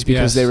cities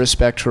because Yes. they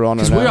respect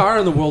Toronto because now. we are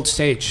on the world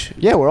stage.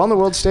 Yeah, we're on the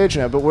world stage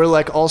now, but we're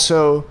like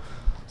also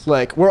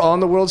like we're on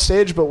the world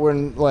stage, but we're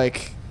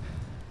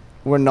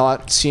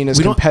not seen as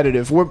We don't-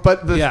 competitive.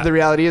 The Yeah.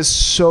 reality is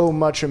so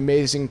much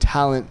amazing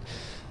talent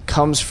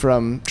comes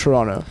from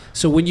Toronto.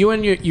 So when you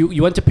and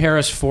you went to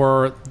Paris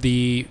for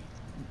the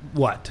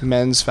what?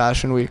 Men's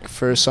Fashion Week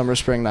for summer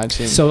spring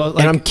 19. So like,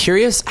 and I'm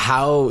curious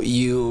how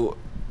you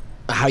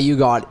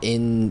got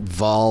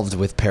involved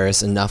with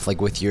Paris enough, like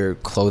with your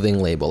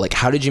clothing label. Like,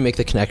 how did you make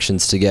the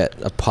connections to get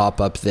a pop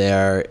up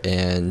there?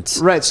 And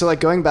Right, so like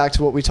going back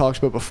to what we talked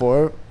about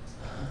before,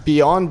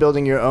 beyond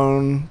building your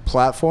own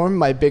platform,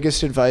 my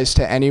biggest advice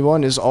to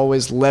anyone is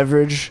always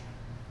leverage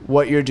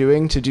what you're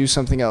doing to do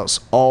something else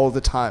all the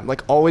time.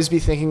 Like, always be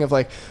thinking of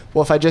like,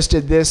 well, if I just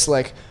did this,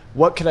 like,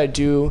 what could I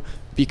do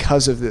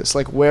because of this?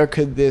 Like, where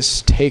could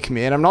this take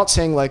me? And I'm not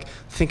saying like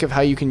think of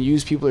how you can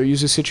use people or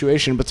use a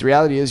situation, but the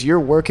reality is you're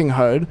working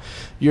hard,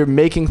 you're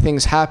making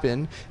things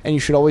happen, and you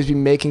should always be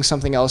making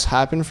something else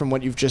happen from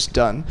what you've just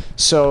done.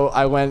 So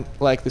I went,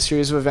 like, the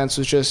series of events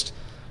was just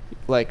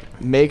like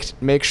make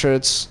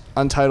shirts,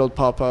 Untitled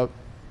pop-up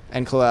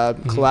and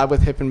collab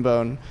with Hip and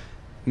Bone,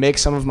 make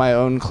some of my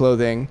own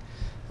clothing.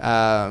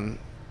 That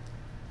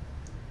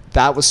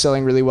was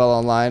selling really well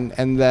online,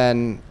 and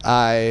then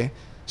I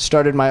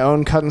started my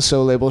own cut and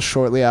sew label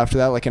shortly after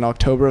that. Like in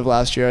October of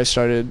last year, I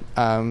started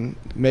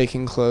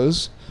making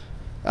clothes.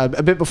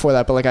 A bit before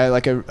that, but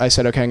I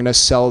said, okay, I'm gonna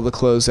sell the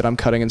clothes that I'm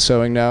cutting and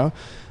sewing now.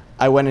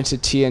 I went into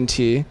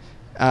TNT.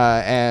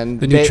 And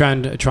the new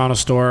trend, Toronto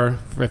store,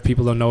 if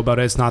people don't know about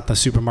it, it's not the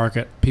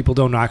supermarket. People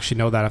don't actually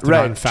know that if they're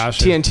not in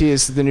fashion. TNT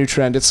is the new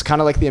trend. It's kind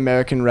of like the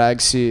American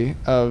Rag C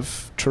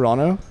of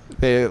Toronto.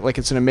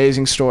 It's an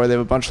amazing store. They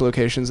have a bunch of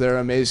locations. They're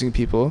amazing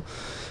people.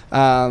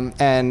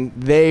 And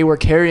they were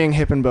carrying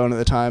Hip and Bone at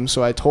the time.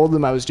 So I told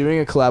them I was doing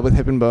a collab with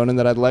Hip and Bone and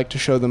that I'd like to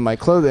show them my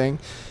clothing.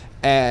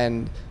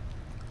 And,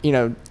 you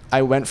know,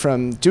 I went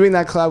from doing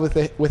that collab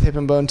with Hip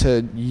and Bone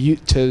to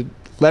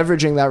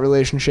leveraging that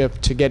relationship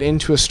to get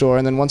into a store.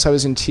 And then once I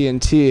was in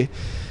TNT,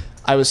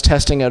 I was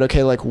testing out,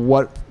 okay, like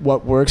what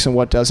works and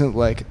what doesn't.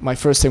 Like, my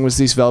first thing was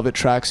these velvet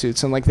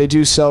tracksuits, and like they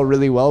do sell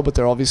really well, but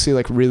they're obviously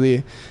like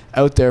really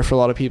out there for a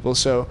lot of people.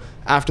 So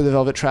after the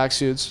velvet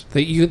tracksuits,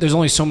 There's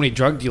only so many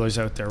drug dealers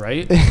out there,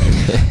 right?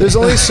 there's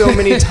only so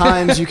many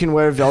times you can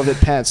wear velvet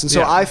pants. And so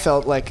Yeah. I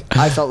felt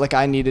like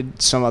I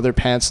needed some other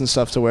pants and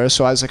stuff to wear.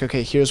 So I was like,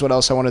 okay, here's what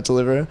else I want to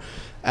deliver.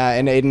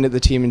 And Aiden at the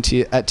team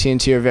at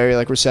TNT are very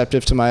like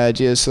receptive to my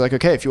ideas. So like,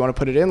 okay, if you want to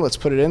put it in, let's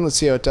put it in. Let's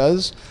see how it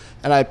does.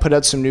 And I put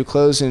out some new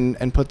clothes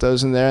and put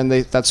those in there, and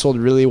that sold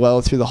really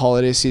well through the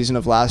holiday season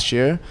of last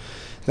year.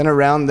 Then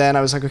around then,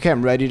 I was like, okay,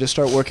 I'm ready to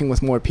start working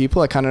with more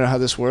people. I kind of know how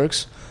this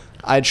works.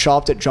 I'd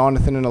shopped at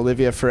Jonathan and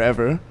Olivia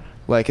forever.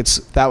 Like,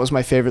 that was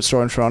my favorite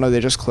store in Toronto. They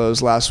just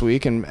closed last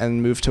week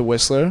and moved to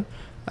Whistler.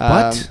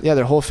 What? Yeah,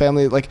 their whole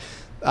family, like,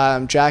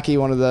 Jackie,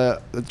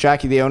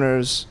 the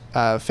owner's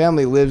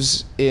family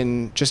lives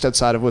in just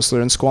outside of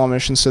Whistler in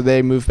Squamish, and so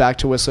they moved back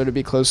to Whistler to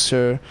be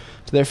closer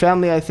to their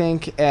family, I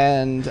think.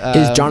 And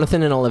is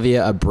Jonathan and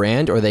Olivia a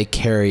brand, or they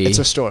carry? It's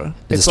a store.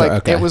 It's a store,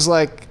 like okay. It was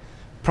like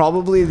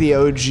probably the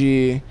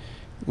OG,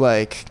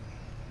 like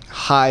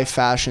high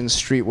fashion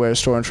streetwear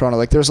store in Toronto.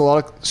 Like there's a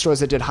lot of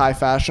stores that did high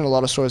fashion, a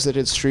lot of stores that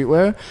did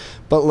streetwear,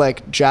 but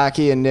like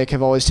Jackie and Nick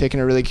have always taken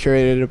a really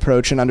curated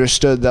approach and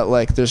understood that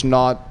like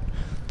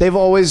they've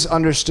always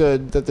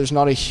understood that there's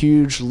not a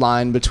huge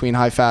line between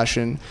high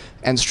fashion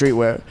and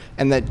streetwear,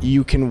 and that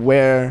you can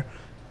wear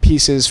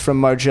pieces from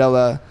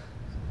Margiela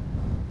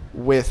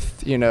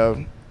with, you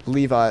know,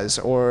 Levi's,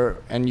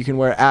 and you can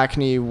wear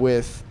Acne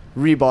with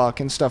Reebok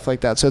and stuff like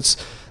that. So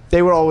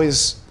they were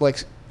always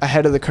like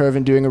ahead of the curve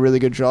and doing a really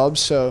good job.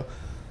 So,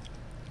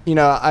 you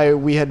know,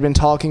 we had been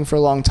talking for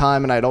a long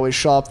time, and I'd always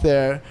shop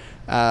there.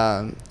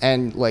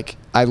 And like,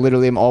 I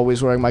literally am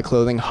always wearing my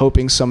clothing,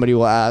 hoping somebody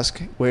will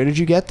ask, where did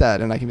you get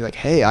that? And I can be like,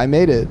 hey, I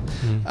made it.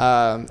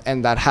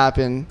 And that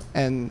happened.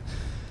 And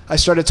I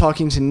started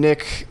talking to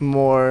Nick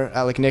more,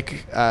 like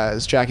Nick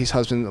is Jackie's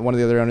husband, one of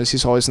the other owners.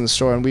 He's always in the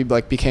store, and we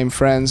like became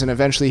friends. And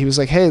eventually he was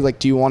like, hey, like,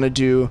 do you want to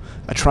do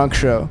a trunk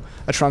show?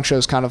 A trunk show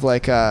is kind of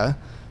like,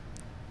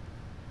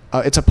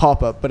 it's a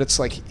pop-up, but it's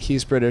like,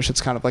 he's British. It's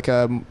kind of like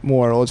a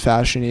more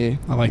old-fashioned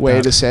way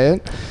to say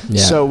it.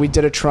 Yeah. So we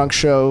did a trunk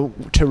show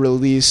to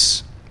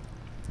release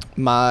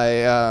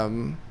my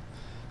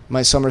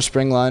my summer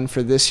spring line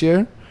for this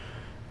year.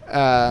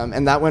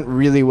 And that went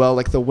really well.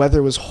 Like the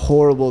weather was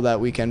horrible that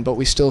weekend, but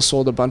we still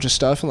sold a bunch of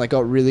stuff and like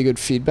got really good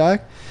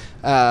feedback.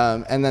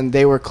 And then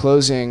they were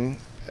closing.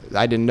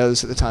 I didn't know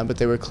this at the time, but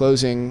they were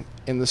closing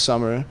in the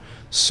summer.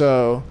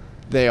 So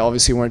they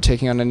obviously weren't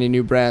taking on any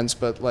new brands,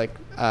 but like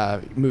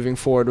moving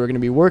forward, we're going to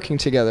be working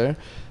together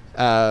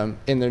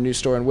in their new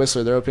store in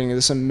Whistler. They're opening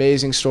this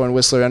amazing store in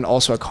Whistler and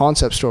also a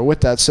concept store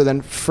with that. So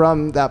then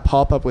from that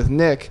pop-up with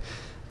Nick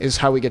is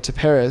how we get to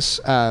Paris.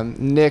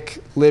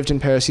 Nick lived in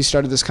Paris. He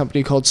started this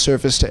company called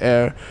Surface to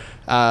Air,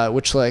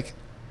 which like,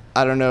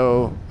 I don't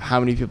know how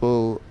many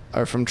people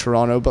are from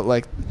Toronto, but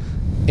like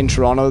in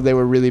Toronto, they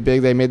were really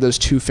big. They made those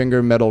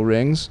 2-finger metal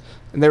rings,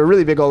 and they were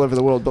really big all over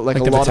the world, but like a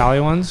the lot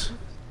Vitaly ones?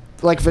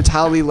 Like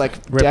Vitaly, like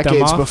Ripped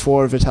decades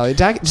before Vitaly.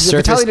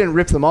 Vitaly didn't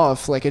rip them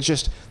off. Like it's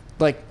just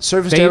like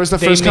Surface to Air was the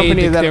first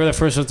company that they were the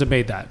first ones that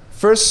made that.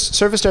 First,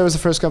 Surface to Air was the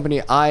first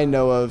company I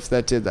know of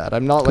that did that.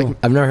 I'm not like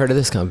I've never heard of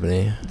this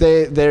company.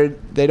 They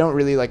don't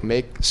really like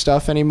make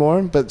stuff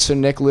anymore. But so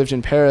Nick lived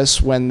in Paris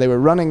when they were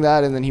running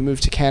that, and then he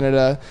moved to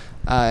Canada,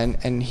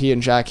 and he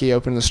and Jackie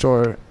opened the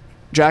store.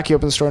 Jackie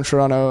opened the store in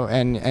Toronto,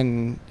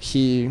 and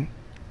he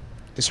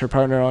is her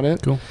partner on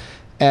it. Cool.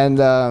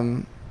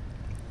 And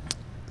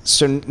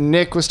so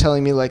Nick was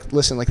telling me like,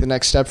 listen, like the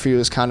next step for you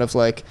is kind of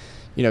like,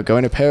 you know,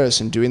 going to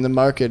Paris and doing the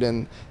market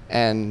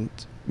and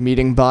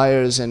meeting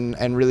buyers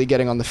and really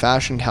getting on the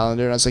fashion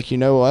calendar. And I was like, you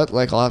know what,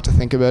 like I'll have to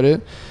think about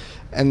it.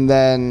 And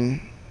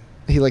then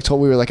he like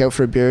we were like out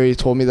for a beer. He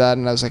told me that,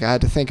 and I was like, I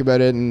had to think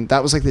about it. And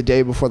that was like the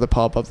day before the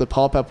pop-up. The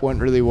pop-up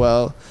went really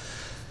well.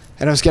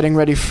 And I was getting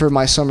ready for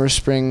my summer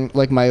spring,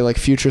 like my like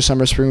future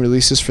summer spring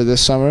releases for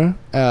this summer.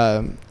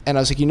 And I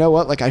was like, you know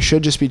what, like I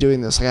should just be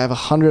doing this. Like I have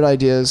 100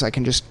 ideas.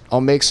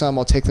 I'll make some,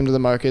 I'll take them to the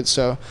market.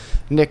 So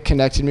Nick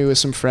connected me with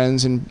some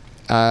friends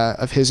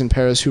of his in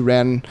Paris who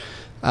ran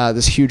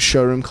this huge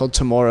showroom called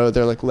Tomorrow.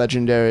 They're like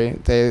legendary.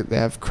 They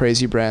have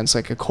crazy brands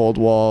like a Cold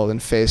Wall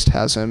and Faced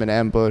has them and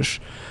Ambush.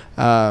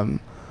 And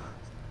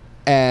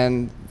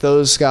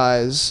those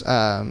guys,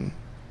 a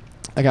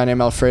guy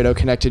named Alfredo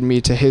connected me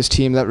to his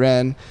team that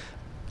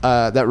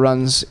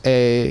runs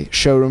a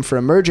showroom for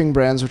emerging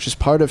brands, which is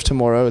part of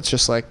Tomorrow. It's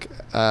just like,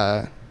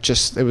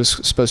 it was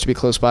supposed to be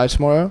close by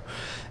Tomorrow.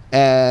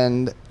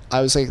 And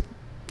I was like,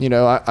 you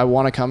know, I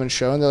want to come and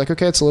show. And they're like,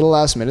 okay, it's a little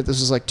last minute.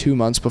 This was like 2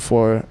 months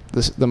before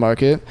the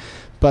market.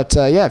 But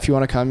yeah, if you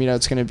want to come, you know,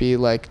 it's going to be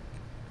like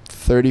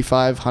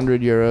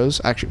 3,500 euros.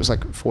 Actually, it was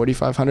like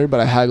 4,500, but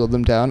I haggled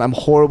them down. I'm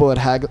horrible at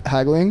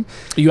haggling.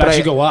 You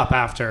actually go up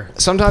after.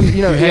 Sometimes,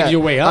 you know, you your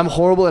way up. I'm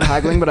horrible at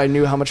haggling, but I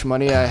knew how much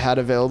money I had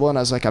available, and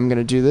I was like, I'm going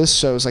to do this.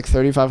 So it was like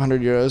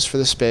 3,500 euros for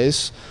the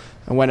space.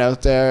 I went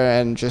out there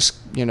and just,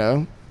 you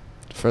know,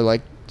 for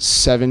like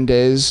 7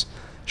 days,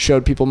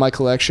 showed people my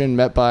collection,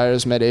 met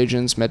buyers, met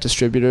agents, met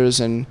distributors,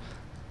 and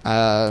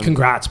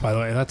congrats, by the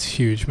way. That's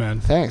huge,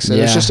 man. Thanks.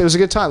 Yeah. It was a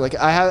good time. Like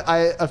I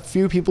had a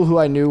few people who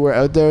I knew were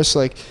out there, so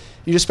like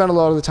you just spend a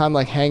lot of the time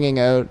like hanging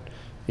out,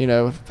 you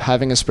know,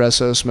 having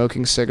espresso,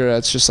 smoking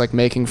cigarettes, just like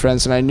making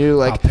friends. And I knew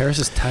like Paris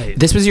is tight.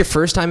 This was your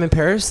first time in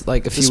Paris,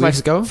 like a few weeks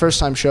ago? First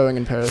time showing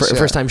in Paris.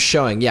 First time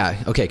showing, yeah.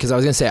 Okay, because I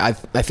was gonna say I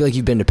feel like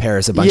you've been to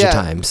Paris a bunch of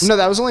times. No,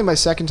 that was only my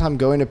second time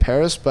going to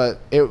Paris, but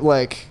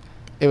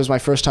it was my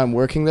first time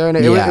working there, and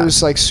it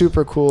was like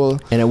super cool.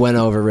 And it went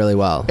over really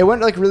well. It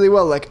went like really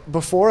well. Like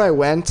before I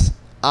went,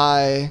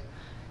 I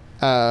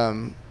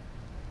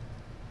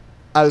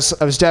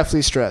was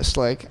definitely stressed.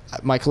 Like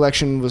my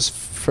collection was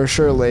for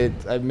sure late.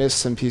 I missed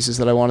some pieces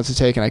that I wanted to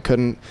take and I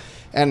couldn't.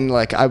 And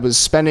like I was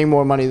spending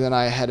more money than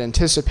I had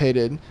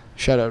anticipated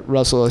shout out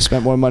Russell. I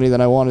spent more money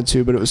than I wanted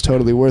to, but it was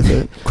totally worth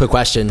it. Quick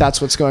question.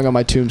 That's what's going on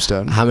my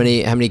tombstone. How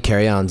many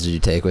carry-ons did you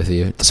take with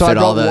you to So fit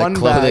I all brought the one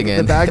clothing bag. in?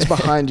 The bag's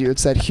behind you.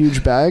 It's that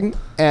huge bag.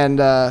 And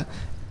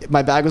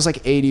my bag was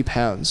like 80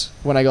 pounds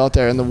when I got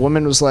there. And the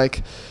woman was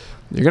like,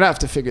 you're going to have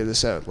to figure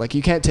this out. Like,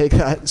 you can't take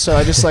that. So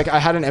I just I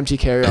had an empty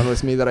carry-on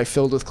with me that I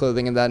filled with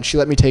clothing and that. And she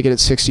let me take it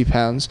at 60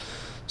 pounds.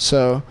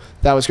 So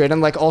that was great.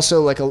 And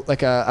also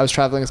I was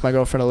traveling with my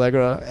girlfriend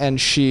Allegra, and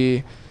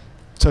she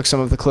took some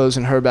of the clothes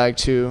in her bag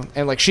too,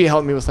 and like she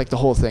helped me with like the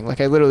whole thing. Like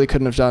I literally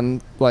couldn't have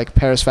done like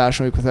Paris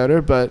Fashion Week without her,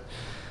 but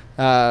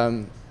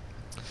I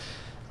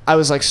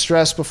was like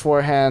stressed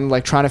beforehand,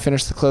 like trying to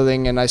finish the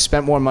clothing, and I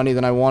spent more money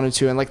than I wanted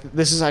to. And like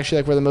this is actually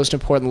like where the most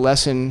important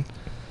lesson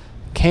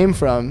came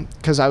from,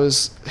 because I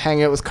was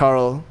hanging out with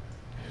Carl,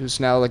 who's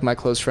now like my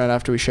close friend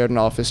after we shared an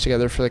office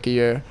together for like a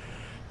year.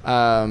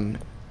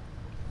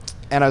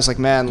 And I was like,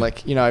 man,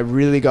 like, you know, I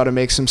really got to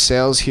make some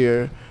sales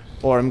here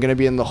or I'm going to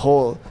be in the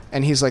hole.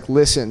 And he's like,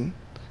 listen,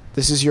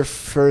 this is your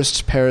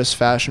first Paris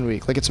Fashion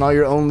Week. Like, it's not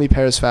your only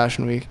Paris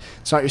Fashion Week.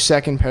 It's not your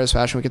second Paris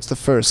Fashion Week. It's the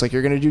first. Like,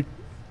 you're going to do,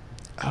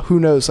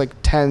 who knows, like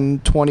 10,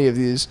 20 of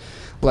these.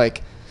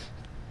 Like,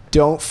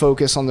 don't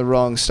focus on the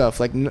wrong stuff.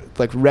 Like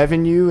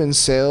revenue and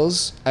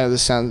sales, I know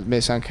this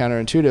may sound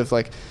counterintuitive.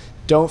 Like,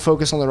 don't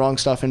focus on the wrong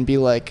stuff and be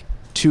like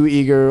too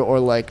eager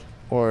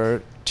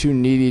or too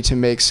needy to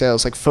make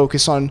sales. Like,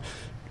 focus on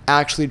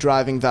actually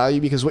driving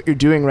value, because what you're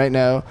doing right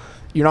now,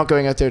 you're not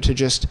going out there to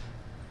just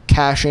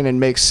cash in and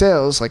make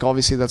sales. Like,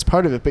 obviously that's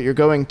part of it, but you're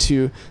going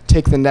to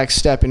take the next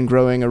step in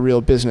growing a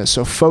real business.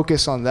 So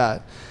focus on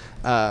that.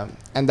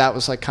 And that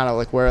was like kind of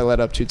like where I led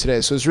up to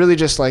today. So it's really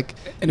just like,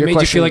 and it made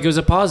you feel like it was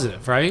a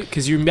positive, right?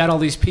 Because you met all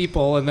these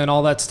people and then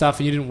all that stuff,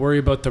 and you didn't worry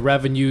about the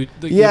revenue.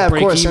 Yeah, of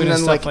course. And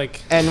then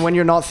like, and when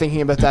you're not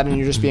thinking about that and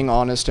you're just being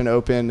honest and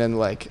open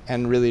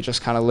and really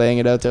just kind of laying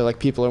it out there, like,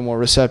 people are more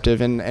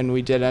receptive. And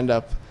we did end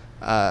up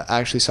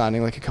actually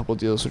signing like a couple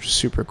deals, which is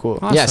super cool.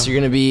 Awesome. Yeah, so you're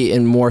going to be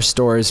in more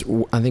stores,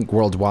 I think,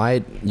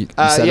 worldwide. You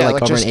said yeah,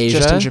 like over just, in Asia?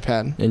 just in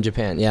Japan. In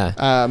Japan,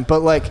 yeah.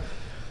 But like,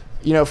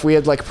 you know, if we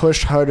had like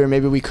pushed harder,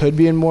 maybe we could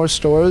be in more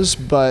stores,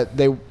 but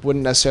they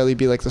wouldn't necessarily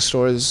be like the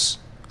stores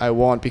I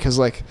want, because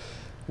like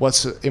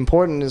what's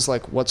important is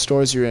like what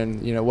stores you're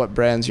in, you know, what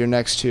brands you're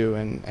next to,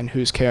 and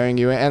who's carrying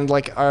you. And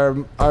like our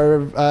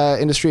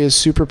industry is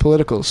super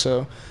political,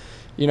 so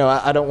you know,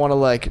 I don't want to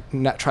like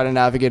try to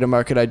navigate a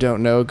market I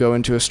don't know, go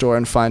into a store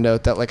and find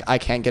out that like I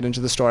can't get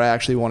into the store I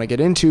actually want to get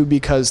into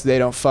because they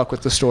don't fuck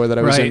with the store that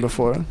I was in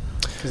before.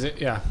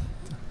 Yeah.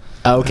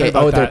 Okay.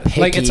 Oh, they're that. picky.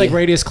 Like, it's like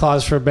radius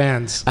clause for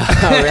bands.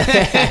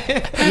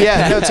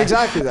 Yeah, no, it's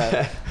exactly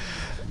that.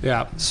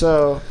 Yeah.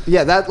 So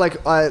yeah, that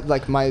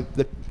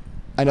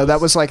I know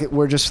that was like,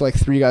 we're just like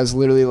three guys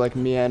literally like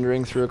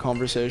meandering through a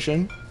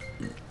conversation.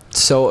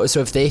 So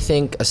if they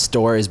think a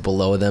store is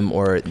below them,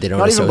 or they don't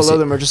not even below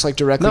them, or just like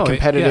directly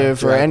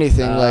competitive or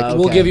anything, like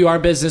we'll give you our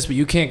business, but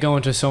you can't go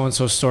into so and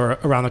so store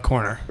around the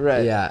corner.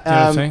 Right. Yeah. You know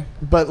what I'm saying?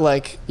 But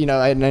like, you know,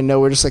 I know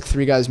we're just like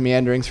three guys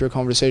meandering through a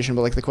conversation,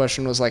 but like the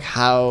question was like,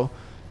 how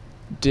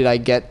did I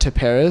get to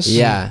Paris?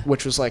 Yeah.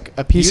 Which was like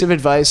a piece of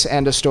advice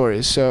and a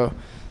story. So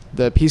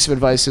the piece of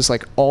advice is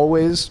like,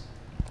 always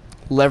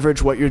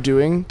leverage what you're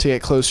doing to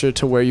get closer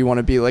to where you want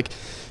to be. Like,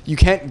 you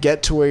can't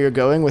get to where you're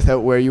going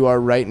without where you are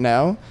right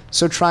now.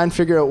 So try and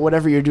figure out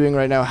whatever you're doing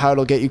right now, how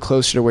it'll get you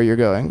closer to where you're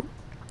going.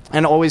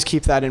 And always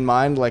keep that in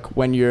mind, like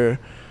when you're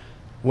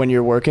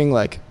working,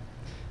 like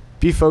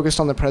be focused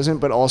on the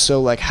present, but also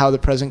like how the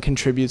present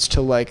contributes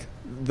to like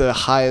the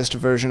highest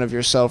version of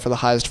yourself or the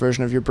highest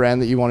version of your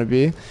brand that you want to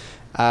be.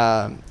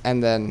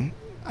 And then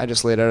I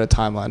just laid out a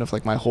timeline of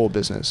like my whole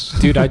business.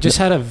 Dude, I just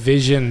had a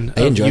vision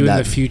of you in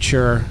the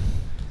future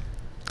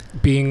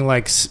being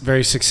like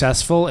very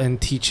successful and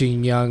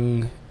teaching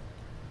young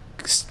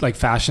like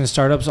fashion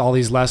startups all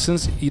these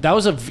lessons. You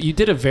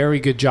did a very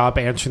good job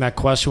answering that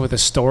question with a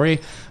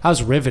story. I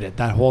was riveted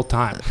that whole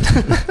time.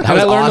 And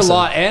I learned a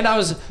lot, and I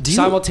was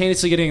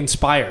simultaneously getting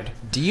inspired.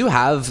 Do you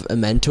have a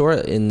mentor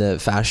in the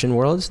fashion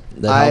world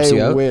that helps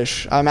you out? I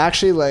wish. I'm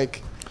actually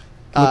like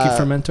looking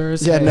for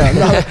mentors. Yeah, no.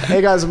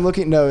 Hey guys, I'm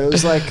looking. No, it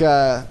was like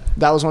that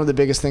was one of the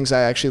biggest things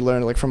I actually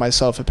learned, like for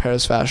myself at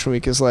Paris Fashion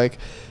Week, is like,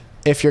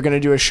 if you're going to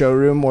do a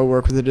showroom or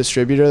work with a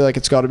distributor, like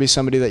it's got to be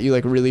somebody that you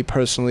like really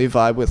personally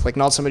vibe with. Like,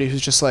 not somebody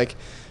who's just like,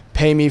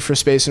 pay me for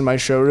space in my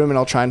showroom and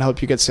I'll try and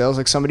help you get sales.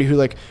 Like somebody who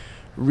like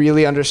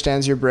really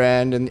understands your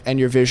brand and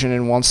your vision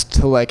and wants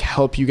to like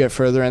help you get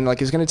further, and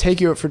like is going to take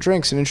you out for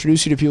drinks and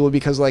introduce you to people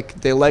because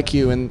like they like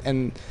you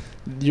and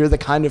you're the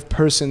kind of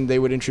person they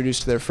would introduce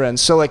to their friends.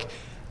 So like,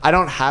 I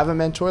don't have a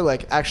mentor.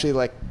 Like actually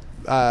like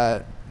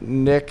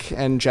Nick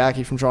and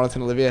Jackie from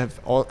Jonathan Olivia have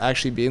all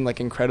actually been like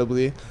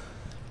incredibly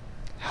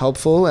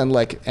helpful and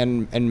like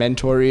and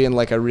mentory in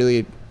like a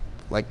really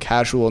like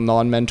casual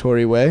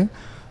non-mentory way,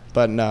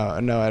 but no,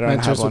 I don't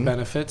Mentors have one. With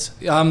benefits.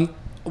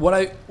 What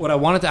I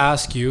wanted to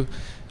ask you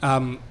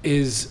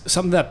is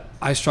something that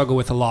I struggle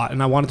with a lot,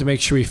 and I wanted to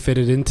make sure we fit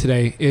it in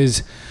today,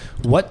 is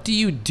what do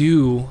you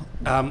do,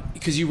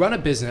 because you run a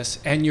business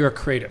and you're a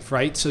creative,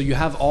 right? So you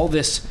have all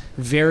this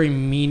very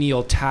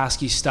menial,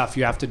 tasky stuff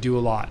you have to do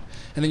a lot.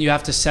 And then you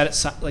have to set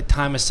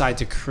time aside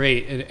to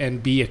create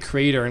and be a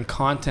creator and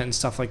content and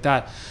stuff like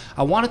that.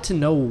 I wanted to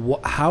know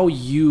how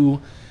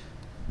you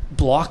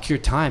block your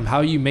time,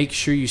 how you make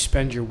sure you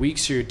spend your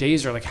weeks or your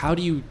days, or like how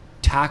do you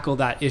tackle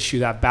that issue,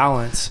 that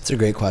balance? It's a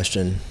great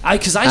question.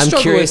 Because I'm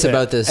curious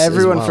about this.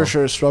 Everyone as well. for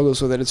sure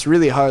struggles with it. It's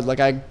really hard. Like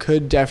I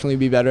could definitely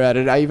be better at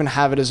it. I even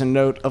have it as a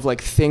note of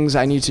like things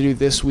I need to do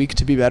this week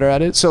to be better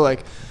at it. So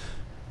like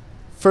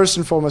first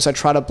and foremost, I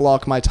try to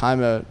block my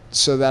time out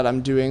so that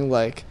I'm doing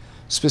like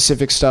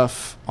specific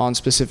stuff on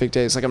specific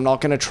days. Like I'm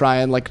not going to try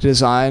and like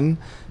design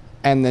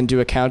and then do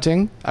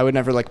accounting. I would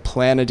never like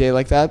plan a day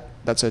like that.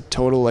 That's a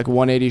total like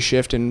 180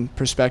 shift in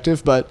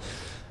perspective. But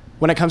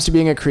when it comes to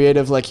being a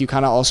creative, like you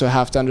kind of also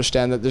have to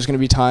understand that there's going to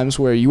be times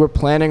where you were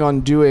planning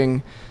on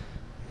doing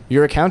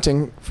your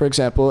accounting, for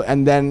example,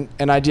 and then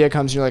an idea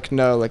comes and you're like,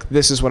 no, like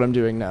this is what I'm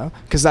doing now.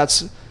 Because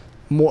that's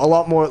a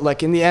lot more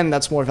like in the end,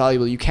 that's more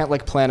valuable. You can't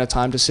like plan a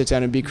time to sit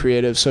down and be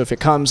creative. So if it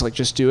comes, like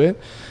just do it.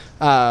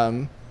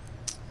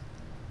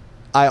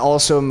 I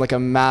also am like a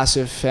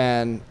massive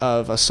fan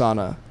of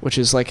Asana, which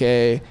is like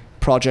a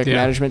project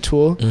management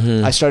tool.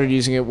 Mm-hmm. I started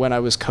using it when I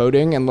was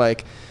coding, and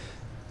like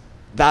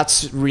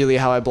that's really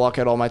how I block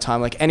out all my time.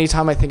 Like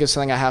anytime I think of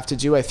something I have to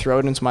do, I throw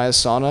it into my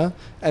Asana,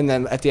 and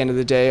then at the end of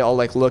the day, I'll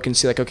like look and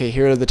see like, okay,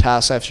 here are the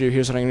tasks I have to do.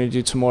 Here's what I'm going to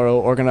do tomorrow.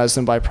 Organize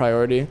them by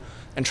priority,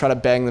 and try to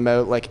bang them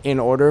out like in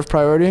order of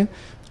priority.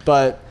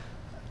 But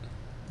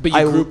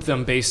you group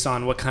them based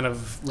on what kind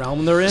of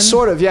realm they're in?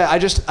 Sort of, yeah.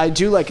 I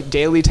do like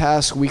daily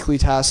tasks, weekly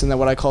tasks, and then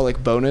what I call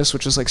like bonus,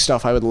 which is like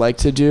stuff I would like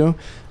to do,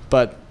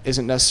 but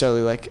isn't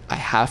necessarily like I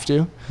have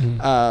to.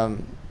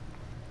 Mm.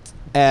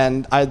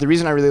 And the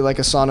reason I really like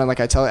Asana, and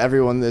like I tell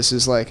everyone this,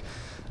 is like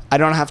I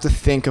don't have to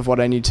think of what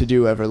I need to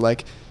do ever.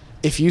 Like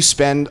if you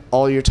spend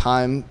all your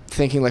time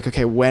thinking like,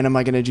 okay, when am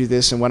I going to do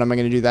this and when am I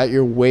going to do that,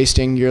 you're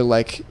wasting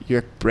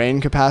your brain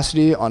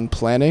capacity on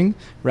planning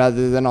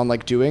rather than on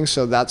like doing.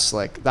 So that's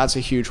a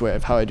huge way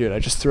of how I do it. I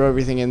just throw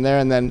everything in there,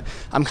 and then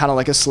I'm kind of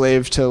like a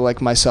slave to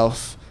like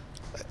myself.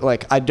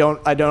 Like I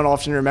don't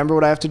often remember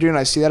what I have to do, and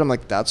I see that I'm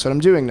like, that's what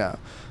I'm doing now.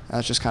 And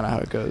that's just kind of how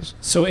it goes.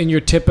 So in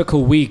your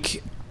typical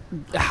week,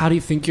 how do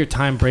you think your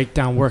time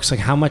breakdown works? Like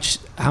how much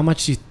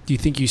do you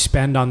think you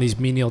spend on these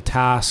menial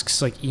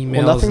tasks like emails?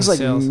 Well, nothing's and like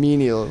sales?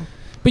 menial.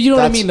 But you know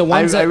what I mean? The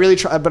ones I really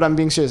try, but I'm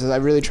being serious. I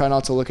really try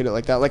not to look at it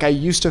like that. Like I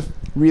used to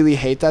really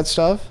hate that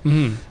stuff,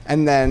 mm-hmm.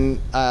 and then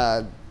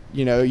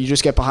you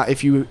just get behind.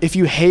 If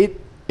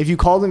you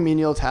call them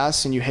menial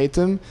tasks and you hate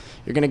them,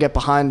 you're gonna get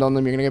behind on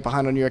them. You're gonna get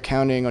behind on your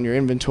accounting, on your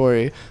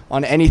inventory,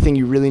 on anything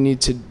you really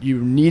need to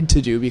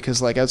do,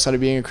 because like outside of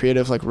being a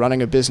creative, like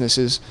running a business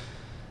is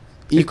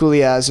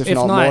equally as if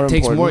not more important. It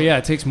takes more. Yeah,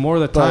 it takes more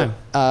of the time.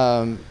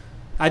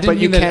 I didn't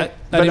mean that.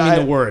 I didn't mean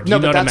the word. No,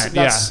 you know but what I meant.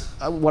 that's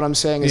what I'm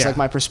saying is like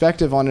my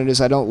perspective on it is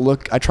I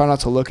try not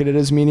to look at it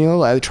as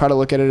menial. I try to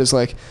look at it as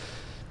like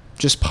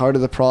just part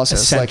of the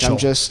process. Essential. Like I'm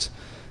just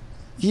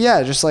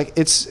like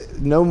it's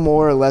no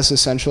more or less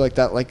essential like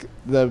that. Like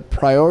the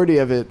priority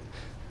of it,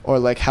 or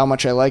like how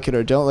much I like it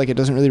or don't like it,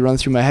 doesn't really run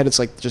through my head. It's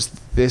like just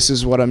this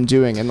is what I'm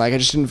doing, and like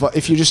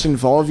if you just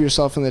involve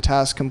yourself in the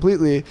task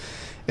completely,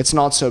 it's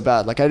not so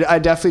bad. Like I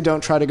definitely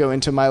don't try to go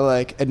into my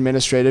like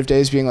administrative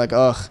days being like,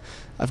 ugh,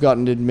 I've got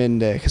an admin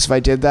day. Because if I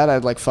did that,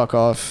 I'd like fuck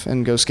off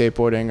and go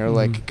skateboarding or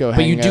like go hang out.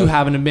 But you do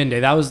have an admin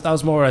day. That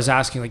was more what I was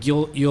asking. Like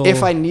you'll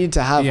if I need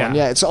to have one,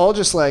 yeah. It's all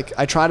just like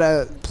I try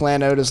to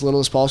plan out as little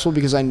as possible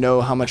because I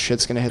know how much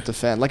shit's gonna hit the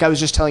fan. Like I was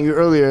just telling you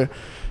earlier,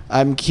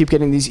 I keep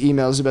getting these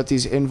emails about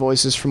these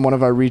invoices from one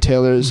of our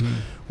retailers,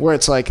 where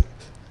it's like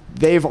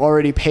they've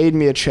already paid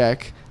me a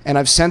check. And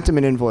I've sent them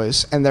an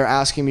invoice, and they're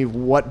asking me,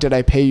 what did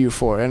I pay you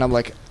for? And I'm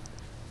like,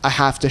 I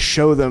have to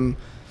show them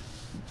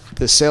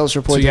the sales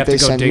report that they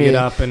sent me. So you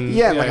have to go dig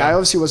it up. Like I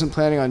obviously wasn't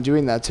planning on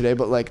doing that today,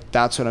 but like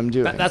that's what I'm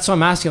doing. That's what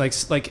I'm asking.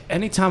 Like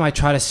anytime I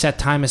try to set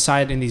time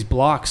aside in these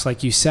blocks,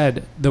 like you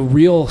said, the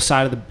real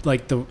side of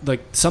the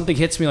something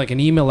hits me like an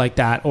email like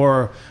that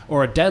or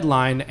a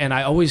deadline, and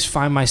I always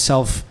find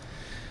myself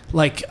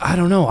like, I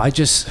don't know, I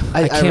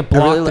can't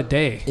block the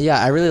day.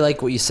 Yeah, I really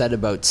like what you said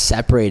about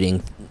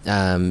separating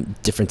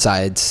different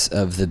sides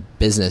of the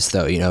business,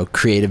 though,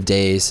 creative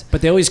days,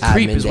 but they always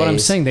creep is days. What I'm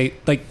saying. They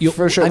like you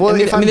for sure. Well,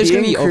 there's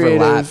gonna be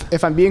overlap.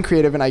 If I'm being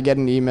creative and I get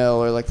an email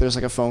or like there's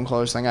like a phone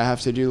call or something I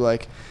have to do,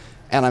 like,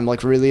 and I'm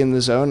like really in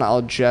the zone,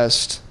 I'll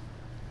just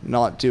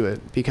not do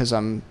it because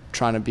I'm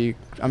trying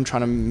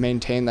to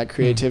maintain that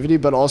creativity,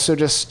 but also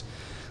just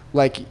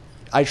like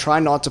I try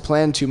not to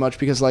plan too much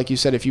because, like you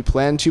said, if you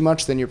plan too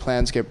much, then your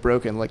plans get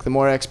broken. Like the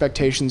more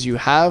expectations you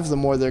have, the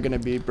more they're going to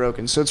be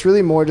broken. So it's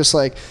really more just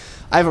like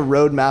I have a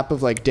roadmap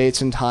of like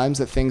dates and times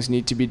that things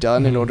need to be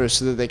done in order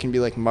so that they can be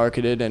like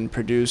marketed and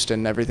produced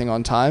and everything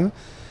on time.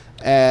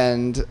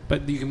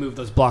 But you can move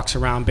those blocks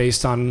around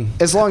based on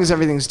as long as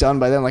everything's done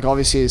by then. Like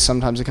obviously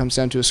sometimes it comes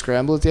down to a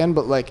scramble at the end,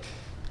 but like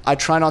I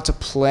try not to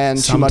plan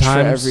too much for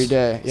every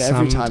day. Yeah,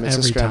 every time it's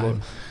a scramble.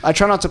 I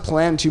try not to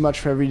plan too much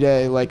for every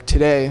day. Like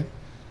today,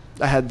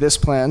 I had this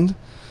planned,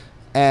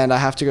 and I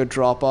have to go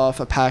drop off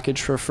a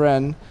package for a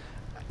friend.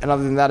 And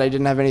other than that, I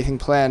didn't have anything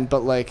planned.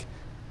 But like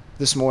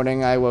this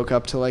morning, I woke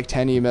up to like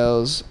 10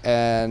 emails,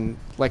 and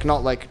like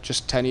not like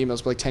just 10 emails,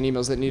 but like 10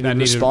 emails that needed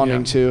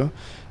responding to.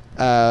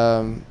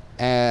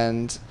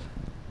 And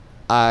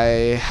I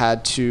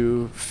had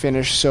to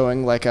finish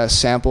sewing like a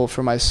sample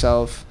for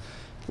myself,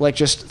 like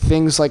just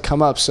things like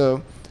come up.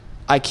 So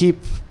I keep,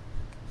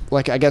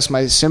 like, I guess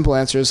my simple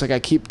answer is like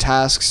I keep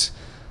tasks.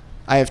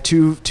 I have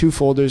two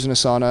folders in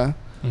Asana,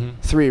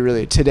 3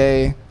 really,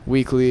 today,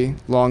 weekly,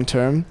 long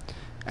term.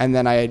 And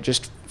then I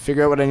just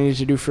figure out what I need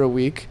to do for a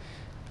week.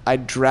 I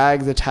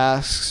drag the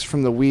tasks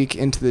from the week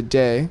into the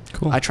day.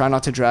 Cool. I try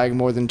not to drag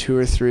more than 2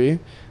 or 3.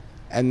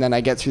 And then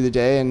I get through the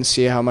day and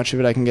see how much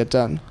of it I can get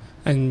done.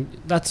 And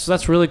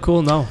that's really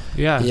cool. No,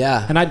 yeah.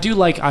 Yeah. And I do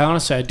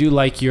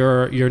like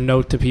your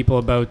note to people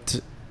about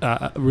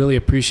really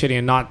appreciating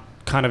and not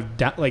kind of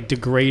like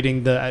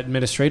degrading the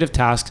administrative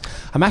tasks.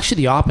 I'm actually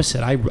the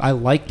opposite. I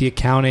like the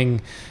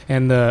accounting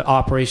and the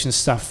operations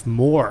stuff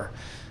more.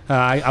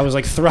 I was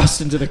like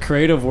thrust into the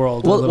creative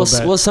world a little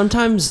bit. Well,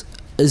 sometimes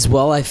as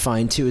well, I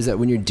find too is that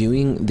when you're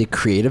doing the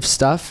creative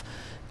stuff,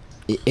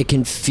 it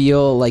can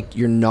feel like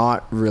you're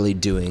not really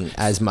doing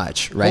as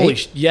much,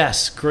 right?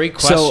 Yes, great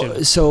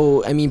question.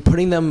 So I mean,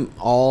 putting them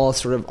all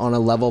sort of on a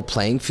level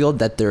playing field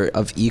that they're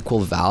of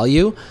equal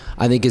value,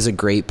 I think is a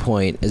great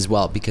point as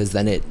well, because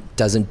then it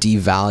doesn't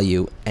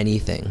devalue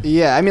anything.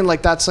 Yeah, I mean,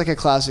 like that's like a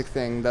classic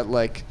thing that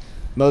like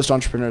most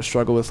entrepreneurs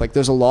struggle with. Like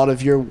there's a lot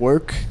of your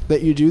work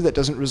that you do that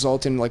doesn't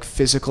result in like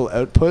physical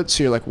output.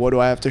 So you're like, what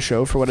do I have to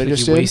show for what I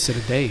just did? You wasted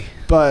a day.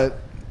 But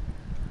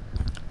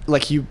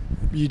like you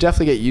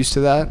definitely get used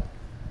to that.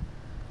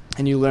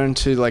 And you learn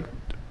to like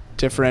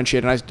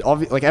differentiate,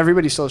 and like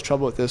everybody still has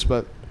trouble with this,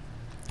 but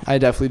I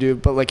definitely do.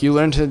 But like you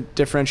learn to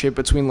differentiate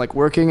between like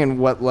working and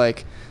what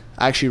like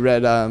I actually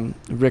read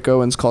Rick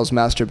Owens calls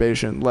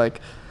masturbation. Like,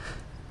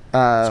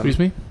 excuse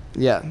me?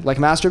 Yeah, like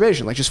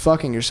masturbation, like just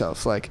fucking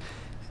yourself. Like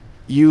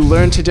you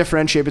learn to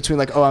differentiate between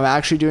like, oh, I'm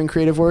actually doing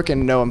creative work,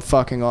 and no, I'm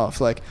fucking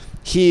off. Like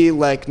he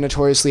like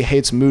notoriously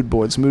hates mood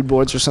boards. Mood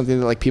boards are something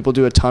that like people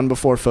do a ton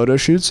before photo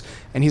shoots,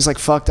 and he's like,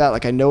 fuck that.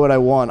 Like I know what I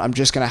want. I'm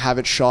just gonna have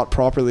it shot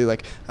properly.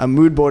 Like a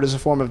mood board is a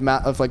form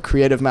of like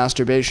creative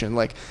masturbation.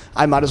 Like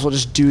I might as well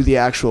just do the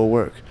actual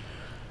work.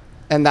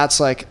 And that's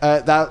like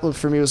that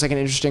for me was like an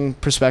interesting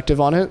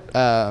perspective on it.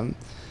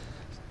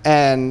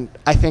 And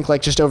I think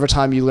like just over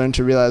time you learn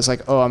to realize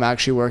like, oh, I'm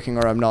actually working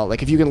or I'm not.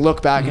 Like if you can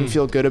look back and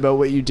feel good about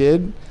what you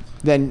did,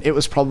 then it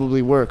was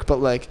probably work.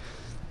 But like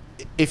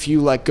if you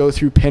like go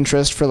through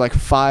Pinterest for like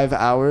 5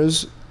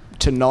 hours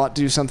to not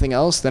do something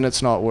else, then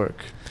it's not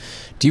work.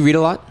 Do you read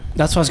a lot?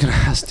 That's what I was going to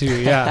ask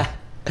too. Yeah.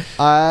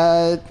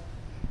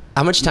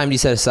 How much time do you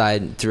set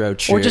aside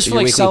throughout your, or just for your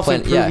like weekly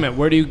self-improvement? plan? Yeah.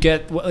 Where do you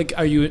get, like,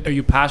 are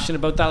you passionate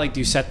about that? Like, do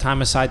you set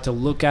time aside to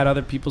look at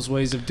other people's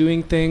ways of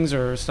doing things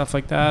or stuff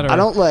like that? Or? I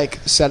don't like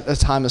set a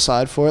time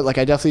aside for it. Like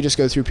I definitely just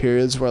go through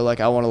periods where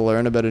like I want to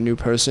learn about a new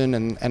person,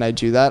 and I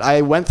do that.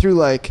 I went through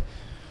like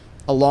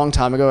a long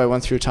time ago, I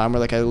went through a time where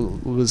like I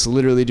was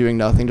literally doing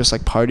nothing, just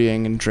like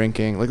partying and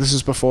drinking. Like this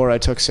is before I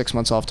took 6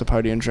 months off to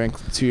party and drink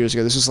 2 years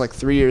ago. This was like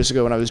 3 years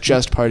ago when I was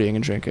just partying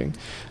and drinking.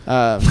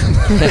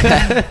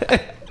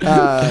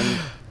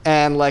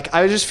 And like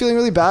I was just feeling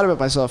really bad about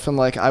myself, and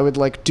like I would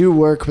like do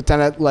work, but then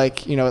at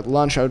like, you know, at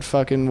lunch I would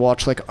fucking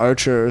watch like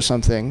Archer or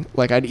something.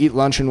 Like I'd eat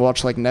lunch and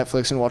watch like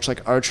Netflix and watch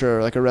like Archer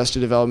or like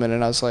Arrested Development,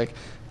 and I was like,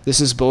 this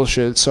is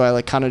bullshit. So I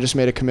like kind of just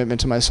made a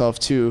commitment to myself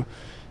to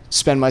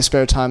spend my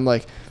spare time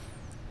like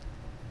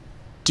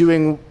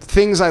doing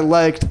things I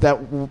liked that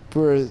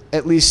were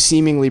at least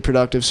seemingly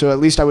productive. So at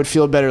least I would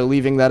feel better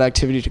leaving that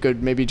activity to go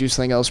maybe do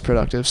something else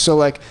productive. So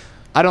like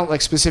I don't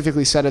like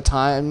specifically set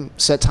time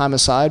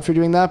aside for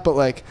doing that, but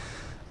like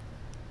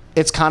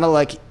it's kind of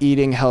like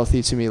eating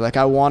healthy to me. Like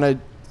I want to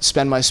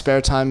spend my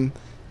spare time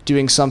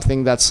doing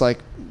something that's like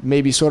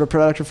maybe sort of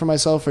productive for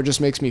myself or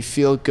just makes me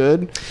feel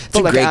good. It's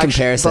a great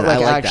comparison. But like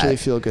I like actually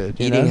that. feel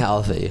good. Eating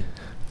healthy.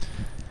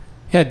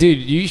 Yeah, dude.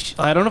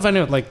 I don't know if I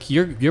know. Like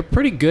you're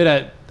pretty good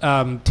at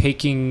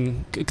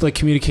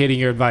communicating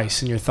your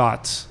advice and your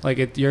thoughts.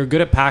 Like you're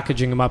good at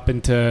packaging them up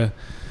into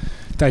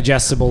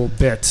digestible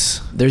bits.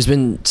 There's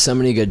been so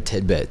many good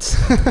tidbits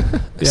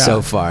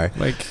so far.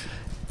 Like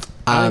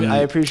I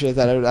appreciate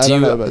that. I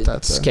don't know about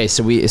that. Okay,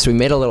 so we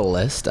made a little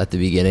list at the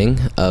beginning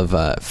of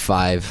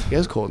 5. You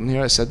guys cold in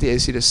here. I set the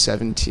AC to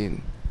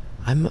 17.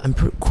 I'm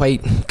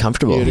quite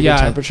comfortable. You had a good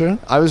temperature?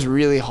 I was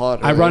really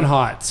hot. I run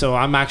hot, so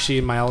I'm actually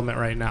in my element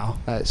right now.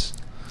 Nice.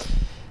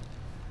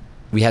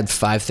 We had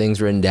 5 things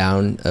written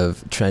down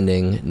of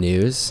trending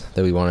news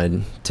that we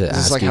wanted to ask.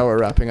 This is like how we're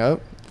wrapping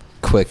up.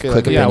 Quick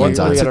like opinions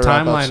on what's it. the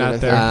timeline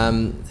out there?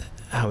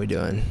 How are we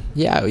doing?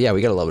 Yeah, we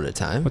got a little bit of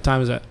time. What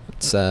time is it?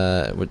 It's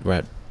we're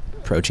at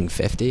approaching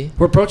 50.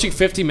 We're approaching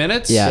 50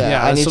 minutes?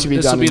 Yeah, I need to be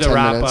done in 10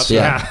 minutes.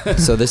 Yeah.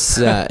 So this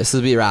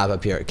will be a wrap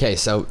up here. Okay,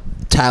 so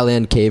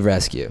Thailand cave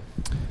rescue.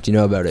 Do you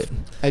know about it?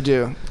 I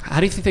do. How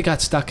do you think they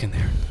got stuck in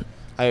there?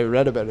 I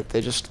read about it.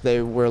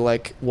 They were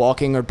like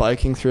walking or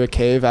biking through a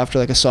cave after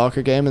like a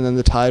soccer game, and then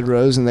the tide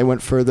rose and they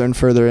went further and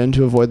further in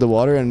to avoid the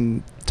water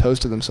and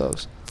toasted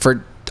themselves.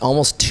 For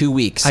almost 2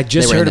 weeks. I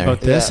just they were heard in there.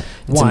 about this.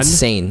 It's One,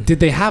 insane. did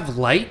they have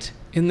light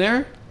in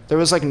there? There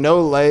was like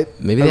no light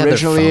Maybe they had their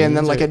originally, and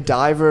then phones like or- a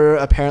diver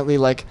apparently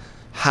like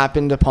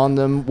happened upon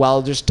them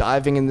while just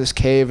diving in this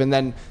cave, and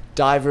then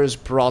divers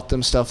brought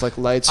them stuff like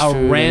lights, A food,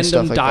 and random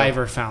stuff like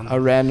diver found that.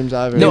 them. A random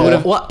diver. No,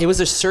 yeah. well, it was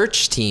a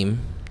search team.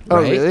 Oh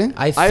right? really?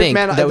 I think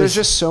man, that there's was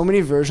just so many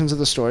versions of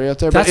the story out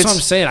there. That's but what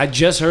I'm saying. I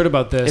just heard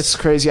about this. It's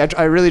crazy.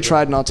 I really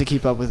tried not to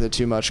keep up with it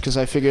too much because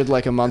I figured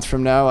like a month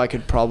from now I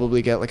could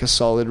probably get like a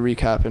solid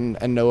recap and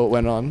know what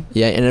went on.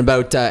 yeah. In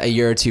about a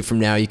year or two from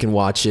now, you can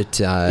watch it.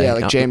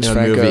 Like James in a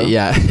Franco. movie.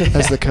 Yeah.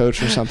 As the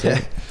coach or something.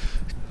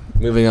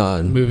 Moving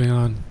on. Moving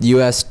on.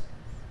 U.S.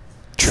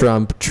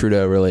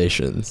 Trump-Trudeau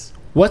relations.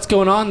 What's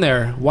going on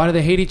there? Why do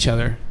they hate each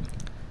other?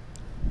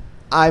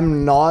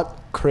 I'm not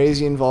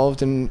crazy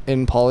involved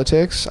in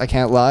politics. I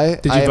can't lie.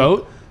 Did you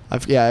vote?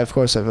 Yeah, of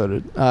course I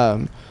voted.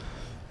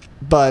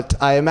 But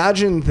I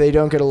imagine they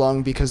don't get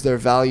along because their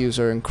values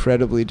are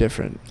incredibly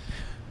different.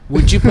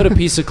 Would you put a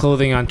piece of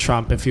clothing on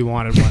Trump if you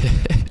wanted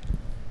one?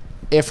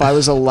 If I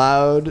was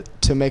allowed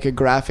to make a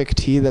graphic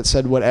tee that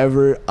said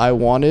whatever I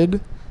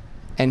wanted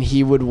and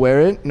he would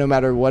wear it no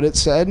matter what it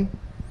said,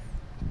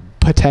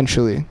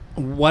 potentially.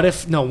 What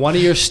if one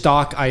of your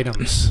stock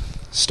items?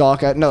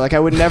 I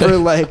would never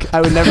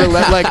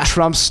let like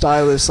Trump's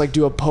stylists like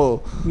do a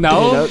pull.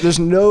 No? You know? There's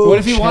no What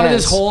if he wanted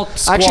his chance. whole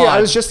squad? Actually, I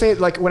was just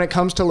thinking like when it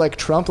comes to like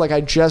Trump, like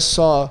I just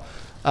saw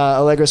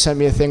Allegra sent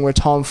me a thing where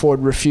Tom Ford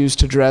refused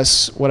to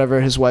dress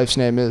whatever his wife's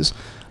name is.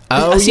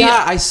 Oh See,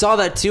 yeah, I saw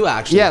that too.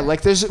 Actually. Yeah,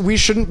 like we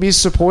shouldn't be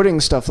supporting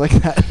stuff like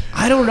that.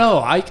 I don't know.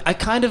 I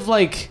kind of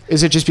like...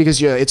 Is it just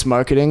because it's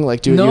marketing? Like,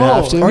 do No, you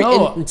have to? or- Or,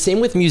 No. and same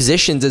with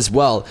musicians as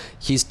well.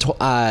 He's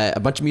a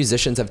bunch of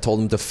musicians have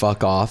told him to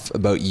fuck off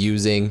about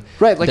using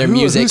Right, like their who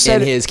music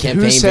said- in his who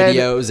campaign said-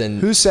 videos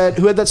and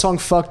who had that song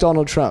 "Fuck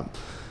Donald Trump"?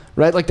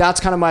 Right, like that's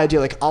kind of my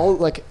idea. Like I'll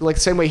like the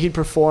same way he'd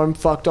perform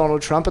 "Fuck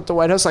Donald Trump" at the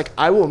White House. Like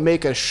I will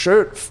make a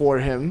shirt for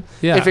him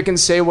Yeah. if it can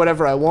say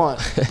whatever I want.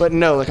 But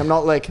no, like I'm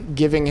not like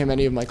giving him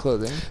any of my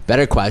clothing.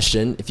 Better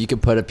question: if you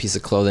could put a piece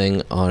of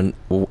clothing on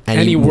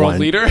Any world anyone-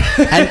 leader?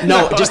 and,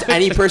 no, just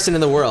any person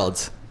in the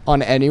world,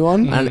 On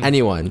anyone? on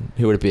anyone,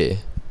 who would it be?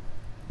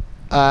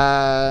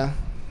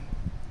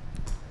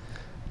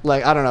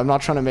 Like I don't know. I'm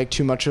not trying to make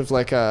too much of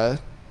like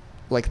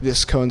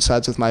this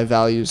coincides with my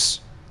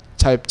values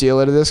type deal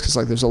out of this because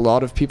like there's a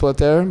lot of people out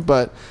there.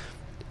 But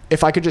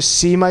if I could just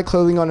see my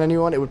clothing on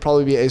anyone, it would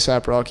probably be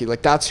A$AP Rocky.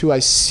 Like that's who I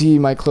see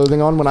my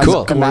clothing on when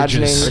Cool. I'm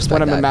imagining Gorgeous. Respect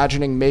when I'm that.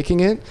 imagining making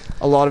it.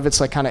 A lot of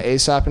it's like kind of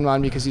A$AP in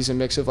mind because he's a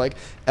mix of like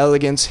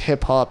elegance,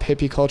 hip hop,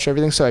 hippie culture,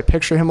 everything. So I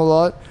picture him a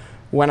lot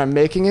when I'm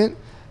making it.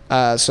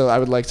 So I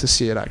would like to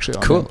see it actually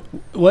on Cool.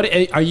 him. What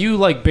are you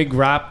like? Big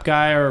rap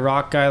guy or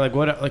rock guy? Like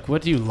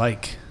what do you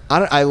like?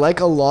 I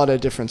like a lot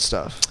of different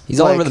stuff. He's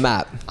all Like, over the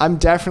map. I'm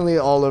definitely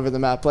all over the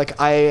map. Like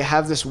I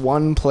have this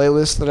one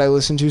playlist that I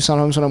listen to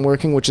sometimes when I'm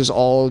working, which is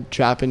all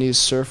Japanese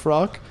surf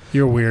rock.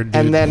 You're weird, dude.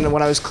 And then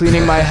when I was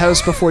cleaning my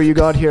house before you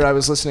got here, I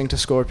was listening to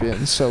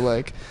Scorpions. So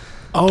like,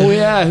 oh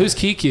yeah, who's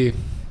Kiki?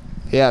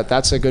 yeah,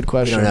 that's a good I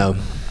question. don't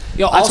know.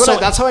 Yo, That's, also,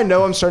 that's how I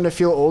know I'm starting to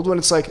feel old when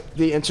it's like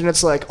the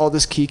internet's like all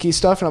this Kiki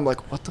stuff, and I'm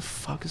like, what the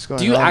fuck is going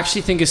on? do you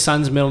actually think his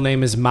son's middle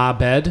name is Ma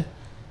Bed?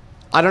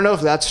 I don't know if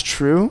that's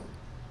true.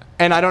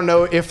 And I don't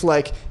know if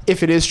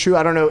it is true,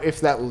 I don't know if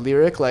that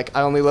lyric, like,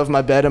 I only love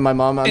my bed and my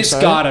mom, I'm It's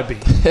sorry. gotta be.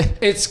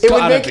 It's It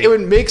gotta be.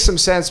 would make some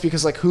sense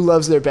because like who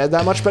loves their bed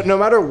that much? But no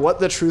matter what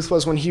the truth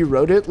was when he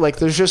wrote it, like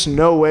there's just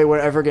no way we're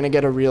ever gonna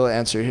get a real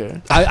answer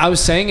here. I was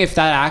saying if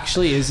that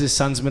actually is his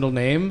son's middle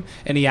name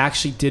and he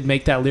actually did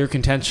make that lyric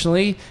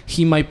intentionally,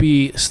 he might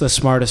be the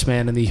smartest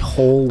man in the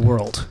whole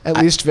world. At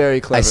least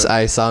very clever.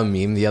 I saw a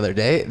meme the other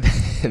day,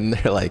 and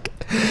they're like,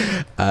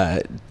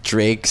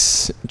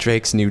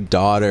 Drake's new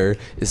daughter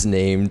is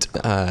named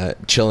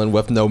 "Chillin'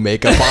 with No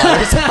Makeup On"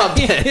 or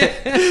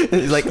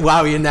something. Like,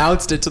 wow, he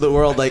announced it to the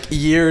world like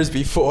years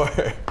before.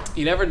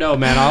 You never know,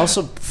 man. I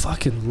also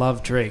fucking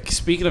love Drake.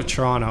 Speaking of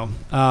Toronto,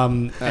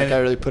 That guy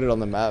really put it on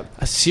the map.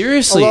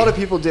 seriously, A lot of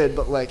people did,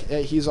 but like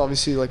he's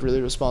obviously like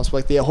really responsible.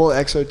 Like the whole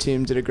EXO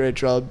team did a great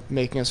job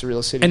making us a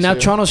real city. and now too.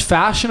 Toronto's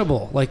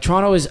fashionable. Like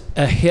Toronto is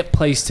a hip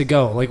place to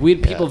go. Like we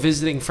had people Yeah.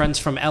 visiting friends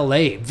from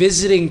LA,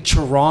 visiting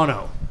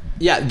Toronto.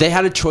 Yeah, they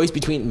had a choice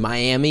between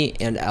Miami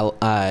and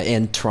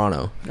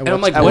Toronto. At And I'm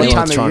what- like, at what what do you-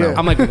 time of Toronto. year?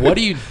 I'm like, what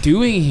are you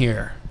doing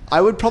here? I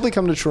would probably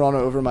come to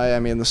Toronto over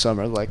Miami in the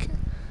summer. Like,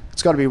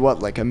 it's got to be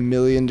like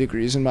 1,000,000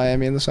 degrees in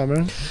Miami in the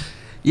summer,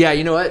 Yeah,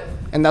 you know what?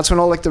 and that's when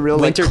all like the real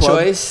Winter like club,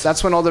 choice?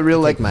 That's when all the real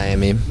Like like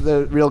Miami.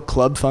 the real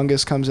club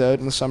fungus comes out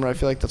in the summer. I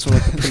feel like that's when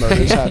like the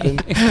promoters happen.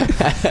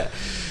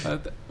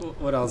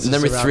 What else?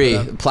 Number just to wrap 3,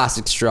 it up?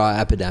 plastic straw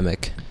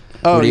epidemic.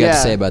 Oh What do you yeah. got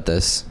to say about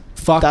this?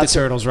 Fuck That's the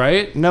turtles,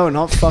 right? No,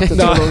 not fuck the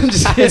No, I'm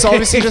turtles. just It's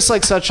obviously kidding. just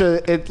like such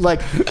a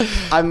like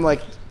I'm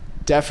like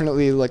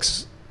definitely like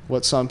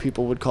what some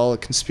people would call a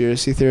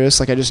conspiracy theorist.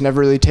 Like I just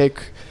never really take.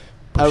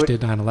 I Bush would,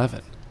 did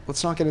 9/11.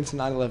 let's not get into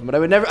 9/11,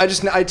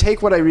 but I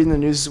take what I read in the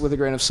news with a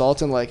grain of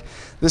salt, and like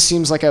this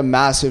seems like a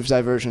massive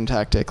diversion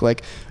tactic.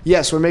 Like,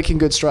 yes, we're making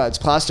good strides.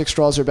 Plastic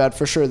straws are bad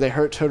for sure. They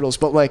hurt turtles,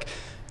 but like,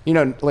 you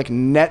know, like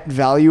net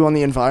value on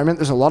the environment,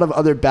 there's a lot of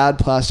other bad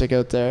plastic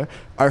out there.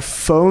 Our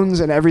phones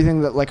and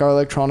everything that like our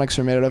electronics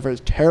are made out of are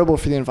terrible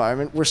for the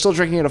environment. We're still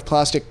drinking out of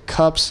plastic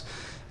cups,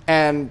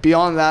 and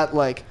beyond that,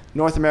 like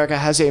North America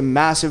has a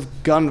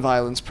massive gun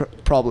violence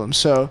problem.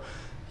 So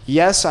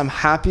yes, I'm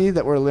happy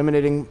that we're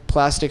eliminating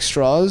plastic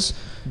straws.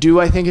 Do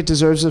I think it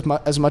deserves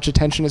as much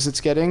attention as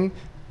it's getting?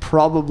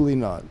 Probably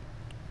not.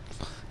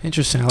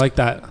 Interesting. I like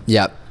that.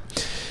 Yep.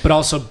 But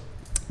also,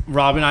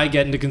 Rob and I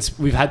get into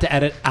we've had to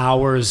edit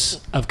hours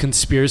of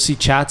conspiracy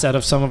chats out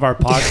of some of our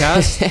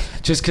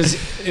podcasts just because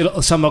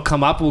some will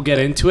come up. We'll get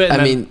into it.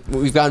 And I mean,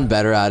 we've gotten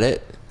better at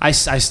it. I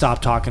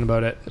stopped talking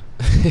about it.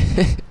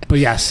 But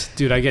yes,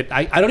 dude, I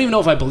don't even know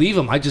if I believe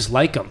them. I just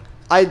like them.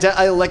 I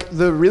like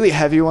the really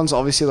heavy ones.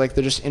 Obviously, like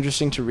they're just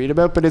interesting to read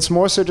about. But it's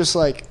more so just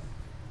like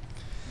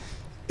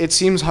it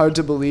seems hard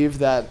to believe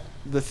that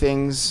the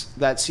things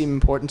that seem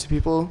important to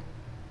people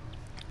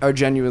are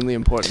genuinely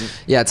important.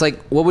 Yeah, it's like,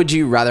 what would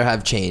you rather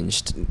have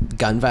changed?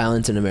 Gun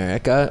violence in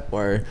America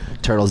or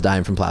turtles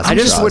dying from plastic I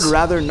just straws? would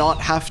rather not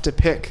have to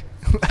pick.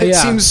 It Yeah.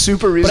 seems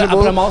super reasonable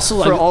but I'm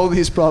also for like, all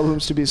these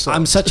problems to be solved.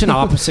 I'm such an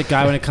opposite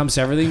guy when it comes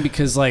to everything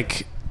because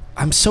like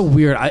I'm so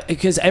weird.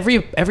 Because every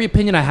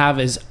opinion I have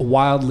is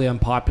wildly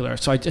unpopular,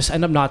 so I just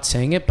end up not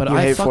saying it. But You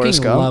I hate fucking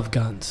Forrest Gump? love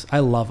guns. I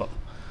love them.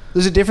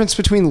 There's a difference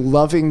between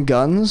loving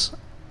guns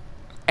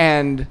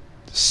and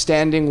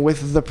standing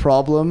with the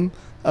problem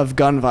of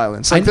gun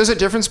violence. Like, there's a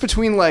difference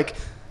between like,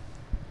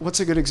 what's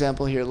a good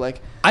example here?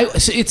 Like,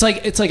 It's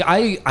like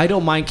I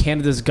don't mind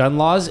Canada's gun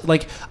laws.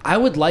 Like I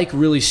would like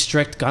really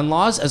strict gun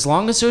laws as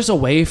long as there's a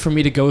way for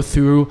me to go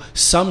through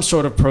some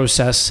sort of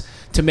process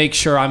to make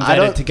sure I'm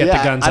vetted to get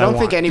the guns. I don't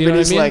want. think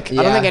anybody's You know what I like, mean?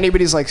 I don't Yeah. think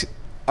anybody's like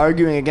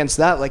arguing against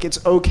that. Like,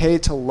 it's okay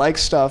to like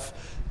stuff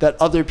that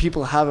other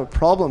people have a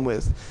problem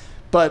with,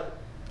 but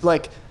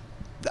like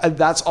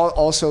that's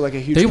also like a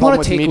huge They problem want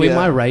with to take media. away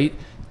my right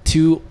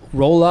to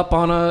roll up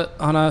on a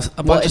bunch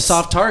of it's-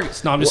 soft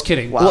targets. No, I'm just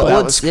kidding. Wow, Well, that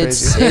it's- was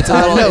crazy. it's a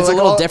little- No, it's a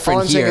little all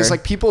different I'm saying here. is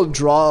like people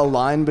draw a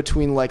line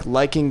between like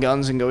liking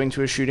guns and going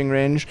to a shooting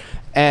range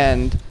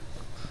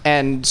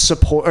and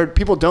support, or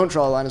people don't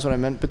draw a line is what I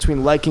meant,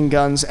 between liking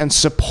guns and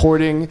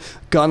supporting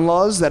gun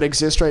laws that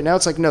exist right now.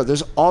 It's like, no,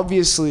 there's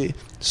obviously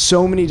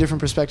so many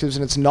different perspectives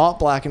and it's not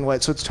black and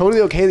white. So it's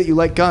totally okay that you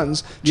like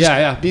guns. Just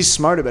Yeah. be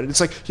smart about it.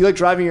 It's like, do you like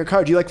driving your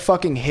car? Do you like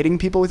fucking hitting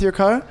people with your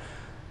car?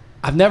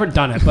 I've never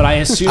done it, but I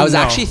assume I was no.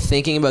 actually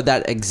thinking about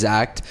that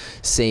exact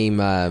same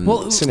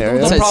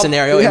Scenario.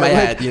 scenario in Yeah, my like-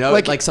 head. You know,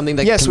 like something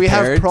that yes, we have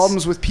compared.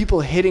 problems with people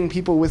hitting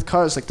people with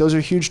cars. Like, those are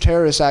huge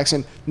terrorist acts,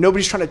 and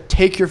nobody's trying to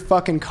take your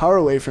fucking car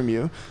away from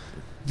you.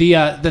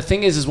 The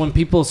thing is when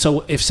people,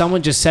 so if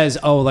someone just says,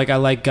 oh, like I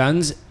like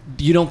guns,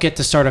 you don't get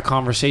to start a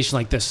conversation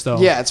like this though.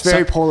 Yeah, it's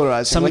very So-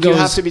 polarizing. someone Like, you goes-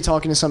 have to be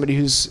talking to somebody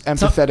who's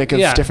empathetic of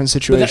yeah. different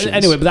But situations.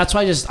 anyway, but that's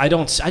why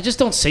I just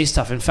don't say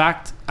stuff. In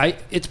fact,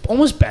 it's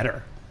almost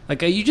better.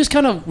 Like you just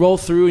kind of roll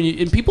through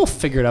and people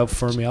figure it out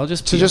for me. I'll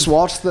just to just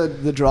watch the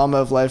drama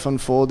of life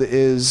unfold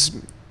is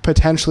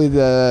potentially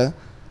the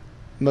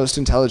most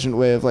intelligent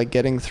way of like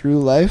getting through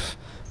life.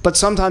 But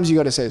sometimes you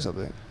got to say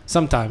something.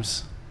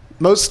 sometimes.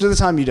 Most of the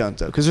time you don't,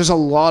 though, because there's a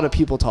lot of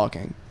people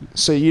talking.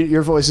 So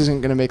your voice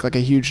isn't going to make like a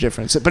huge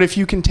difference. But if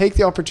you can take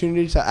the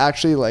opportunity to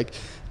actually like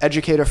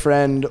educate a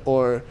friend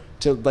or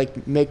to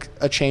like make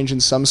a change in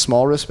some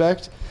small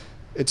respect,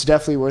 it's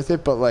definitely worth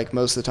it. But like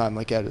most of the time,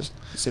 like, yeah, just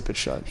zip it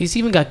shut. He's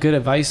even got good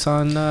advice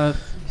on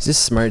He's a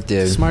smart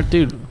dude. smart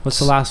dude. What's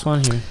the last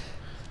one here?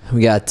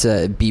 We got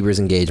Bieber's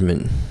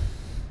engagement.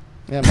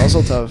 Yeah,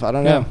 muzzle tough. I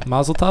don't know. Yeah,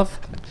 Mazel Tov.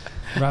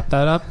 Wrap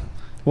that up.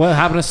 What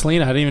happened to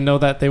Selena? I didn't even know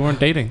that they weren't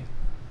dating.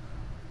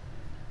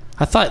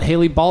 I thought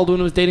Haley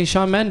Baldwin was dating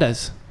Shawn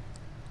Mendes.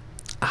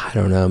 I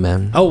don't know,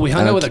 man. Oh, we hung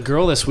I out don't with a keep-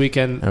 girl this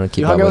weekend. I don't keep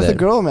You up hung out with with it. a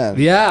girl, man.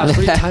 Yeah, it was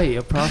pretty tight.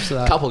 Yeah, props to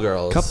that. Couple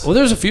girls. Well,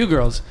 there's a few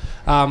girls.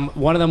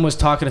 One of them was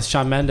talking to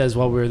Shawn Mendes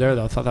while we were there,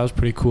 though. I thought that was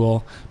pretty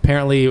cool.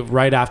 Apparently,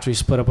 right after he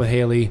split up with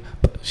Haley,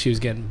 she was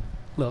getting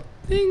little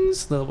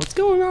things, little what's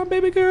going on,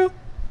 baby girl.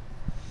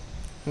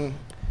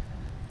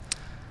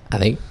 I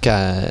think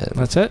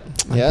That's it.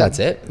 Yeah. that's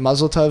it.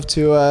 Muzzle tough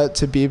to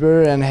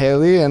Bieber and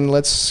Haley, and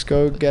let's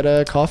go get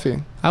a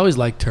coffee. I always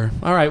liked her.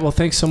 All right. Well,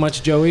 thanks so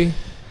much, Joey.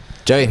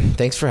 Joey,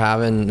 thanks for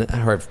having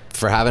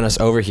us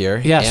over here.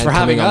 Yes, and for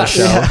having coming on the us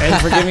show.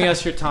 and for giving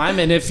us your time.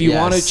 And if you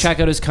want to Yes. check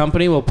out his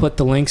company, we'll put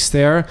the links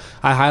there.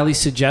 I highly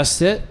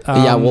suggest it.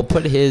 Yeah, we'll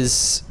put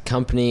his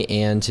company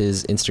and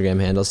his Instagram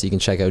handle so you can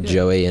check out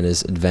Joey and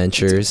his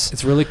adventures.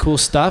 It's really cool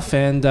stuff.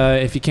 And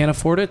if you can't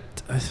afford it,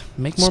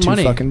 make more It's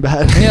money. too fucking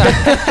bad.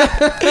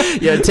 Yeah.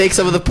 Yeah, take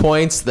some of the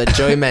points that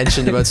Joey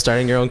mentioned about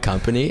starting your own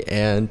company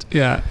and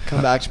Yeah.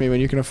 Come back to me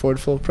when you can afford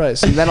full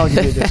price, and then I'll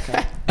give you a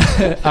discount.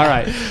 All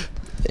right.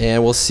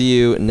 we'll see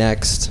you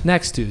next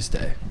Next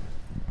Tuesday.